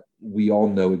something that we all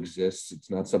know exists. It's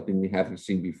not something we haven't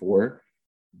seen before,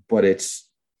 but it's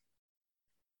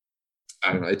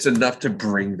enough to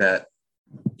bring that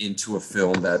into a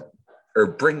film or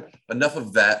bring enough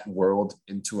of that world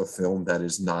into a film that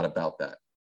is not about that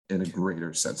in a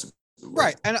greater sense of the word.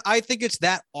 Right. And I think it's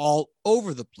that all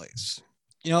over the place.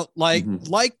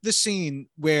 Like the scene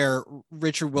where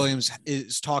Richard Williams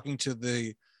is talking to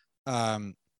the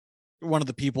one of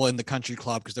the people in the country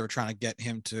club because they were trying to get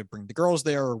him to bring the girls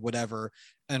there or whatever,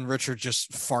 and Richard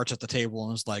just farts at the table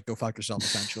and is like, "Go fuck yourself,"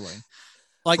 essentially.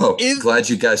 Like, glad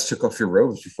you guys took off your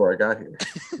robes before I got here.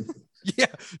 Yeah,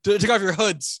 took off your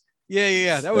hoods.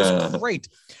 Yeah. That was great.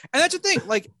 And that's the thing.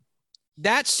 Like,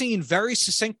 that scene very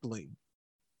succinctly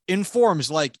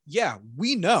informs, like, yeah,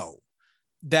 we know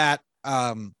that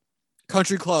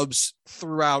country clubs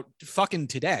throughout fucking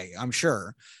today, I'm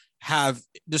sure, have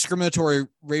discriminatory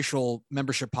racial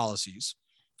membership policies,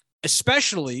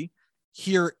 especially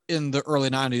here in the early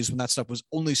 90s when that stuff was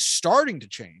only starting to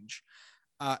change.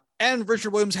 And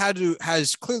Richard Williams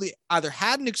has clearly either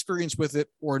had an experience with it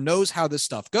or knows how this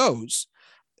stuff goes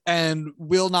and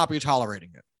will not be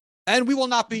tolerating it. And we will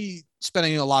not be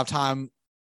spending a lot of time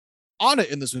on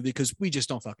it in this movie because we just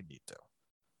don't fucking need to.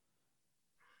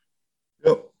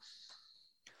 Yep.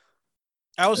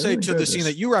 I will say to the scene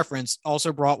that you referenced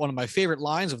also brought one of my favorite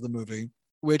lines of the movie,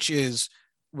 which is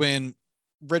when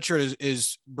Richard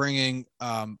is bringing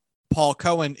Paul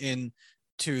Cohen in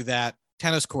to that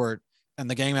tennis court and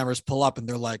the gang members pull up and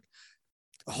they're like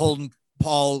holding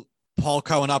Paul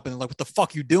Cohen up and like, what the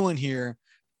fuck you doing here?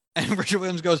 And Richard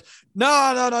Williams goes,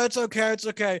 no, it's okay. It's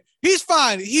okay. He's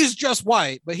fine. He's just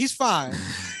white, but he's fine.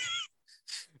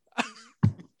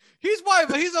 He's white,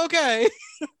 but he's okay.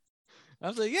 I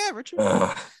was like, yeah, Richard.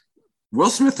 Will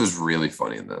Smith was really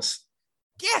funny in this.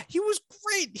 Yeah, he was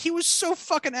great. He was so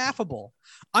fucking affable.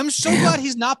 I'm so glad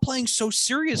he's not playing so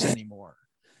serious anymore.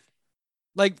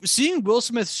 Like, seeing Will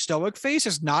Smith's stoic face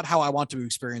is not how I want to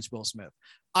experience Will Smith.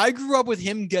 I grew up with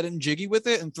him getting jiggy with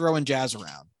it and throwing jazz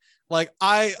around. Like,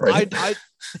 I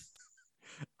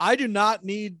do not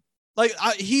need, like,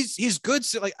 he's good.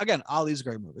 Like, again, Ali's a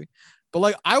great movie. But,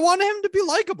 like, I want him to be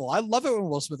likable. I love it when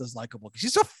Will Smith is likable because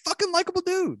he's a fucking likable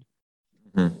dude.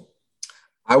 Mm-hmm.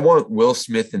 I want Will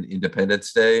Smith in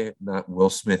Independence Day, not Will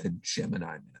Smith in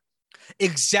Gemini Man.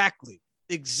 Exactly.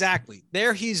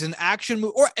 There he's an action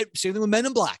movie. Or same thing with Men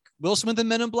in Black. Will Smith in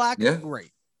Men in Black? Yeah.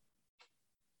 Great.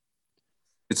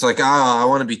 It's like, I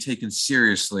want to be taken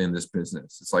seriously in this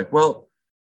business. It's like, well,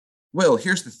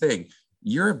 here's the thing.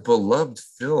 You're a beloved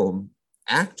film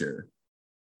actor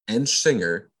and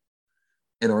singer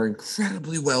and are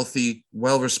incredibly wealthy,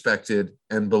 well-respected,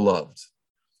 and beloved.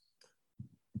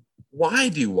 Why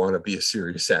do you want to be a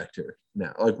serious actor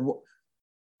now? Like, do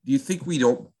you think we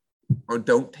don't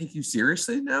take you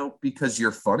seriously now because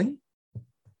you're funny?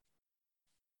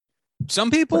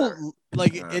 Some people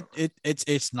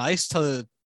it's nice to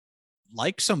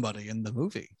like somebody in the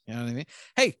movie. You know what I mean?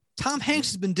 Hey, Tom Hanks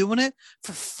has been doing it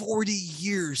for 40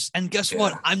 years. And guess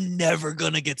what? I'm never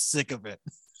going to get sick of it.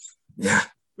 Yeah.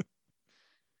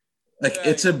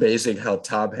 It's amazing how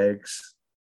Tom Hanks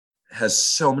has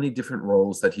so many different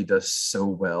roles that he does so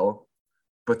well,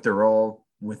 but they're all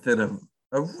within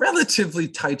a relatively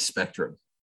tight spectrum.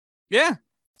 Yeah.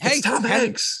 Hey, it's Tom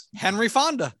Hanks. Henry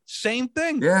Fonda, same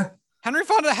thing. Yeah. Henry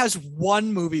Fonda has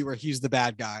one movie where he's the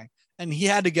bad guy, and he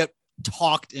had to get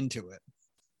talked into it.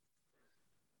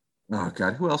 Oh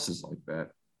God, who else is like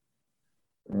that?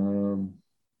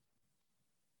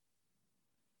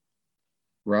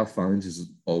 Ralph Fiennes is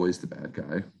always the bad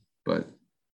guy, but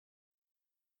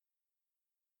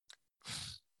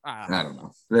I don't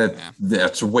know.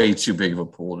 That's way too big of a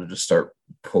pool to just start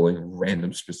pulling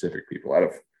random specific people out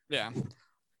of. Yeah.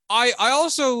 I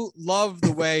also love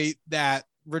the way that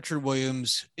Richard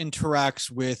Williams interacts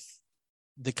with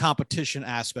the competition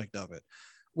aspect of it,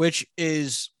 which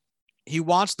is he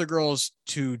wants the girls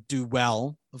to do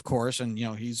well, of course, and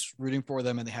he's rooting for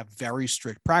them, and they have very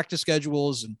strict practice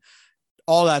schedules and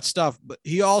all that stuff. But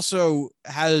he also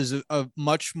has a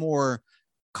much more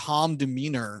calm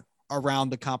demeanor around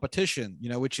the competition,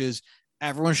 which is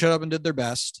everyone showed up and did their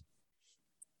best.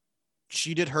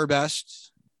 She did her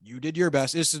best. You did your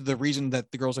best. This is the reason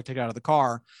that the girls are taken out of the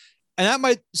car. And that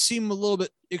might seem a little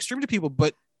bit extreme to people,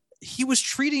 but he was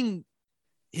treating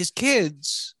his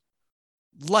kids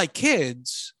like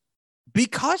kids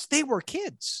because they were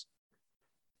kids.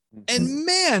 And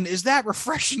man, is that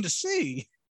refreshing to see.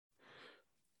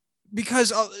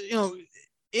 Because,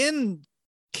 in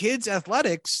kids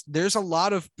athletics, there's a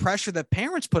lot of pressure that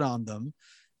parents put on them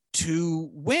to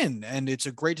win. And it's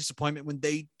a great disappointment when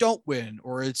they don't win,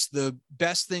 or it's the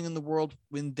best thing in the world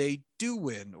when they do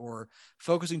win, or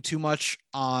focusing too much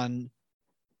on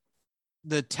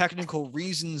the technical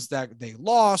reasons that they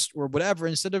lost or whatever,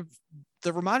 instead of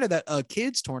the reminder that a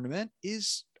kids tournament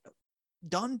is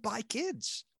done by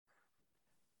kids.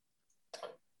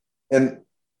 And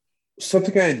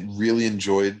something I really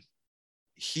enjoyed,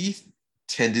 he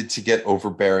tended to get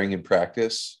overbearing in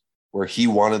practice, where he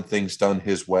wanted things done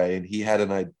his way, and he had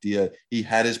an idea. He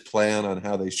had his plan on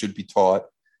how they should be taught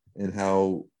and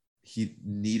how he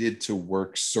needed to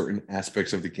work certain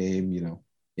aspects of the game,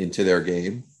 into their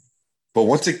game. But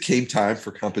once it came time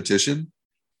for competition,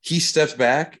 he stepped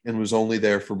back and was only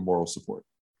there for moral support.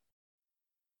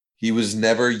 He was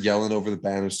never yelling over the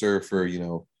banister for,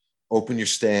 open your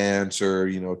stance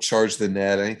or, charge the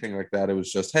net, anything like that. It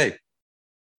was just, hey,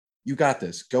 you got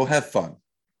this. Go have fun.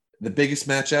 The biggest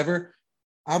match ever,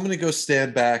 I'm going to go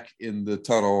stand back in the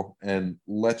tunnel and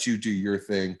let you do your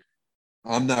thing.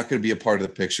 I'm not going to be a part of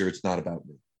the picture. It's not about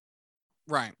me.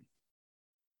 Right.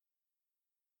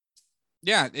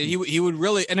 Yeah, he would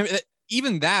really, and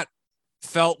even that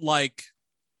felt like,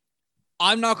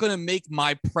 I'm not going to make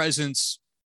my presence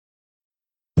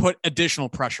put additional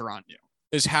pressure on you,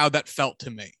 is how that felt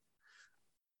to me.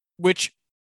 Which,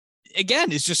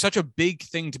 again, is just such a big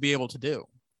thing to be able to do.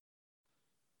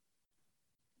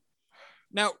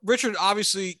 Now, Richard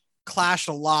obviously clashed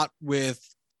a lot with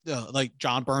like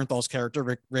John Bernthal's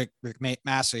character, Rick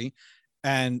Massey,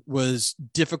 and was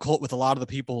difficult with a lot of the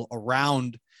people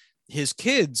around his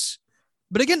kids.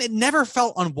 But again, it never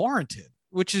felt unwarranted,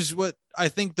 which is what I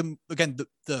think the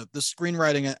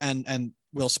screenwriting and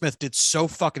Will Smith did so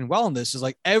fucking well in this, is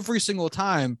like every single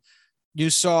time you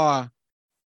saw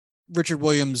Richard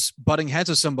Williams butting heads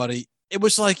with somebody, it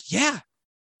was like, yeah,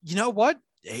 you know what?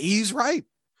 He's right.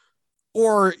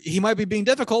 Or he might be being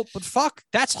difficult, but fuck,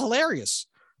 that's hilarious.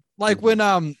 Like when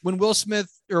Will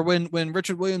Smith, or when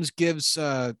Richard Williams goes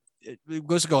to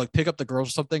go like pick up the girls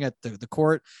or something at the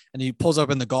court, and he pulls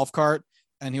up in the golf cart,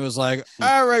 and he was like,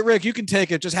 all right, Rick, you can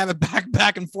take it. Just have it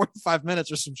back in 45 minutes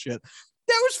or some shit.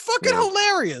 That was fucking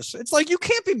hilarious. It's like, you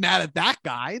can't be mad at that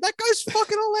guy. That guy's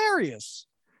fucking hilarious.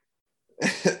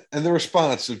 And the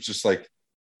response was just like,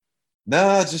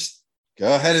 nah, just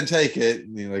go ahead and take it.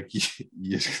 And you're like,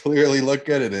 you clearly look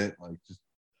good at it. Like, just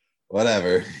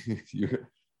whatever.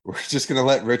 We're just going to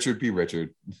let Richard be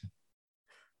Richard.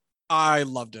 I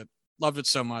loved it. Loved it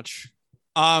so much.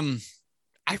 I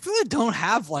really don't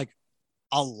have like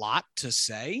a lot to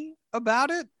say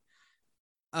about it.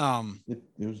 It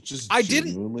was just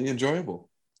genuinely enjoyable.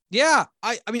 Yeah.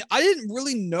 I mean, I didn't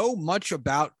really know much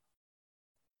about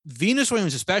Venus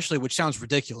Williams, especially, which sounds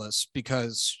ridiculous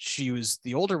because she was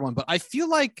the older one, but I feel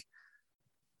like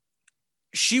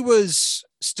she was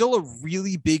still a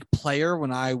really big player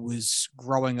when I was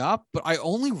growing up, but I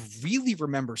only really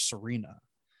remember Serena.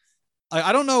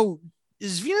 I don't know.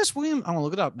 Is Venus Williams? I'm gonna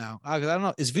look it up now. I don't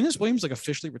know. Is Venus Williams like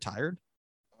officially retired?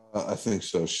 I think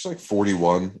so. She's like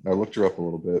 41. I looked her up a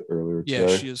little bit earlier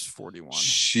today. Yeah, she is 41.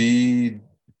 She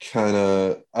kind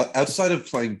of, outside of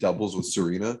playing doubles with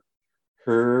Serena,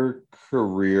 her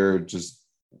career just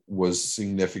was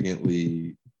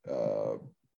significantly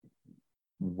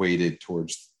weighted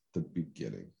towards the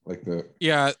beginning. Like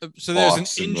so there's an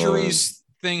injuries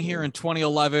thing here in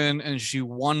 2011, and she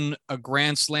won a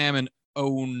Grand Slam in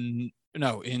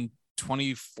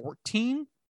 2014.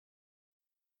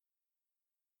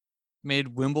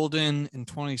 made Wimbledon in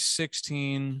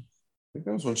 2016. I think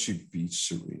that was when she beat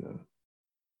Serena.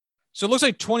 So it looks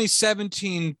like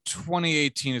 2017,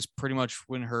 2018 is pretty much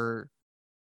when her.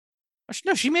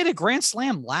 No, she made a Grand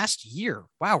Slam last year.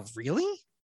 Wow, really?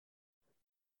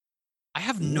 I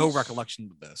have no recollection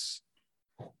of this.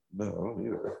 No, I don't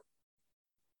either.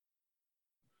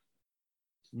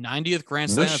 90th Grand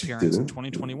Slam appearance in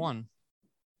 2021.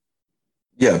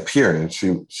 Yeah, appearance.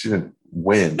 She didn't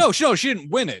win. No, she didn't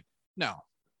win it. No.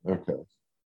 Okay.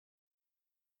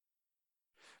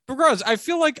 But regardless, I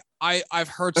feel like I've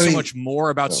heard so much more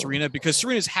about Serena because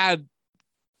Serena's had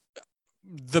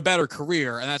the better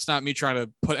career, and that's not me trying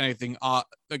to put anything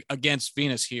against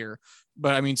Venus here.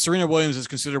 But I mean, Serena Williams is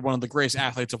considered one of the greatest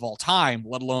athletes of all time,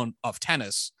 let alone of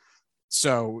tennis.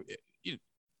 So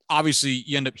obviously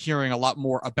you end up hearing a lot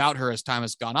more about her as time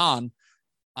has gone on.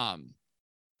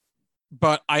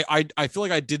 But I feel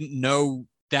like I didn't know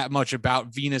that much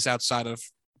about Venus outside of,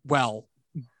 well,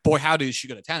 boy, how did she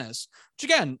go to tennis? Which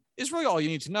again is really all you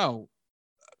need to know.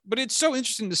 But it's so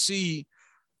interesting to see,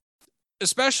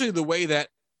 especially the way that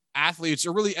athletes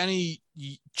or really any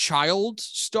child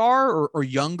star or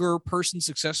younger person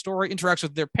success story interacts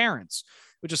with their parents,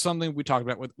 which is something we talked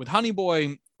about with Honey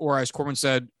Boy, or as Corbin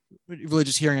said, really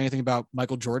just hearing anything about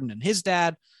Michael Jordan and his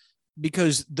dad,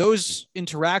 because those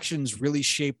interactions really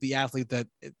shape the athlete that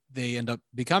they end up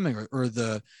becoming or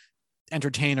the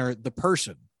entertainer, the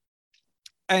person.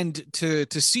 And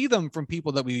to see them from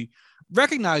people that we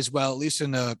recognize well, at least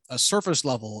in a surface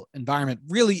level environment,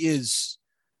 really is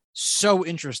so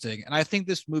interesting. And I think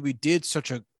this movie did such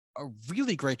a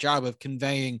really great job of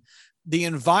conveying the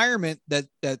environment that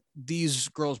these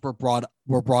girls were brought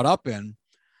up in,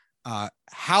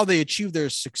 how they achieved their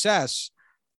success,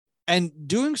 and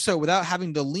doing so without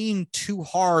having to lean too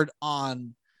hard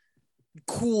on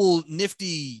cool,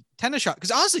 nifty tennis shot.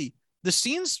 Because honestly, the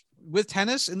scenes with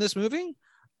tennis in this movie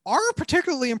aren't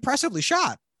particularly impressively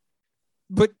shot,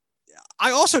 but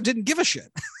I also didn't give a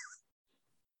shit.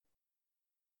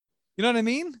 You know what I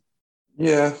mean?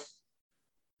 Yeah,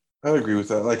 I agree with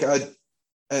that. Like,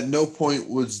 at no point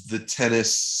was the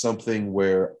tennis something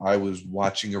where I was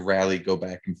watching a rally go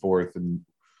back and forth and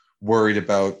worried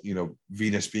about,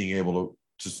 Venus being able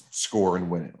to score and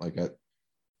win it. Like,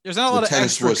 there's not a lot of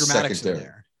extra dramatics in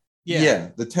there. Yeah,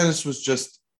 the tennis was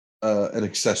just an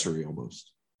accessory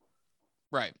almost.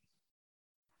 Right.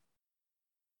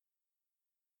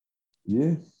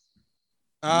 Yeah.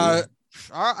 I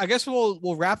guess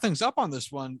we'll wrap things up on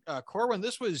this one. Corwin,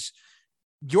 this was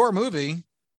your movie.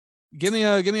 Give me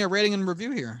a rating and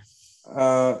review here.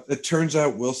 It turns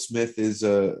out Will Smith is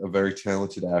a very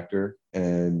talented actor,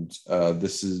 and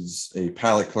this is a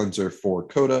palate cleanser for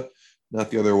Coda,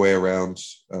 not the other way around.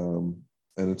 And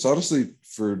it's honestly,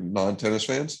 for non-tennis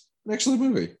fans, an excellent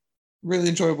movie. Really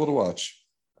enjoyable to watch.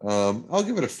 I'll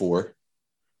give it a 4.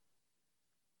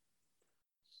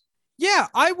 Yeah,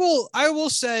 I will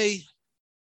say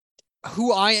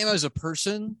who I am as a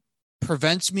person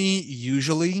prevents me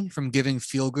usually from giving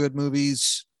feel-good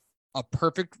movies a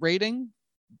perfect rating.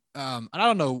 And I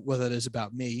don't know what that is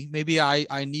about me. Maybe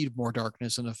I need more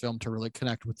darkness in a film to really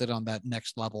connect with it on that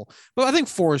next level. But I think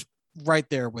 4 is right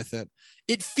there with it.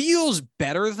 It feels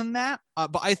better than that.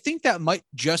 But I think that might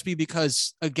just be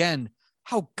because, again,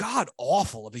 how god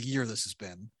awful of a year this has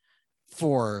been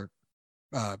for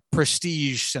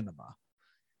prestige cinema.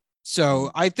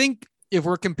 So I think if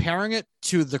we're comparing it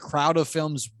to the crowd of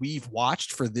films we've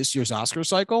watched for this year's Oscar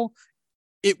cycle,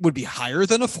 it would be higher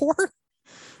than a 4.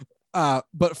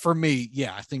 But for me,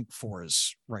 yeah, I think 4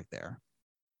 is right there.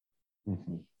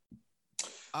 Mm-hmm.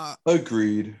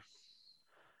 Agreed.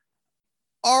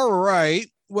 All right.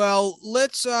 Well,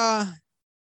 let's go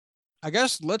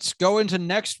into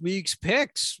next week's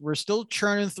picks. We're still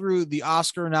churning through the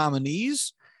Oscar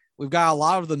nominees. We've got a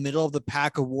lot of the middle of the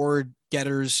pack award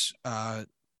getters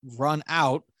run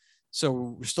out. So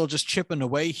we're still just chipping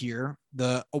away here.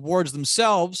 The awards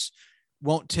themselves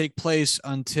won't take place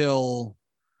until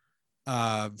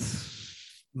nope.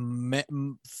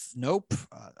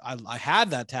 I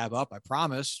had that tab up, I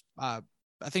promise. I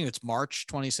think it's March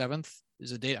 27th is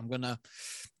the date I'm going to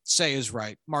say is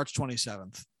right. March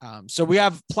 27th. So we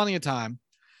have plenty of time.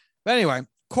 But anyway,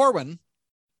 Corwin,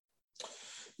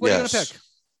 what are you going to pick?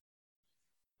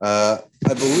 I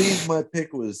believe my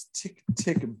pick was Tick,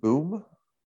 Tick, Boom.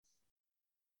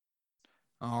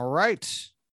 All right.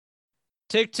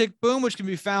 Tick, Tick, Boom, which can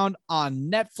be found on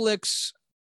Netflix.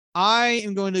 I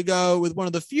am going to go with one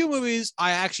of the few movies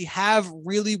I actually have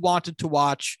really wanted to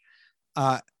watch.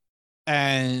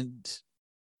 And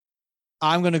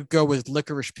I'm going to go with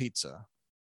Licorice Pizza.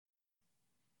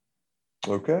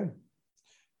 Okay.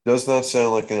 Does not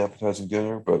sound like an appetizing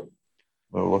dinner, but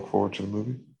I will look forward to the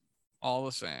movie. All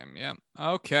the same. Yeah.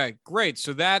 Okay, great.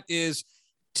 So that is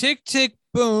Tick, Tick,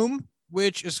 Boom,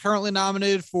 which is currently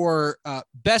nominated for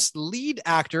Best Lead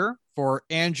Actor for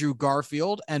Andrew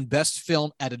Garfield and Best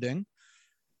Film Editing.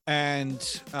 And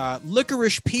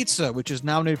Licorice Pizza, which is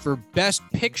nominated for Best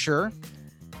Picture,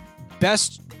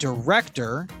 Best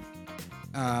Director,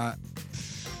 and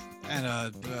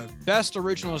Best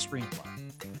Original Screenplay.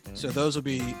 So those will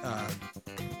be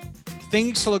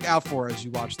things to look out for as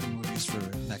you watch the movies for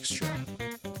next year.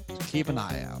 So keep an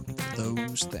eye out for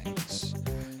those things.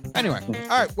 Anyway,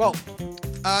 all right. Well,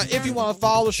 if you want to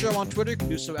follow the show on Twitter, you can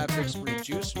do so at Big Screen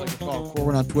Juice. If you'd like to follow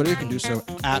Corwin on Twitter, you can do so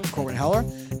at Corwin Heller.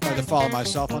 If you'd like to follow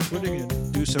myself on Twitter, you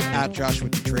can do so at Joshua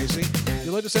T. Tracy. If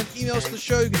you'd like to send emails to the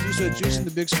show, you can do so at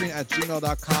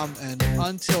juicingthebigscreen@gmail.com. And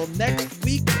until next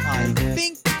week, I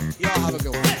think y'all have a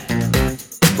good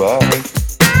one. Bye.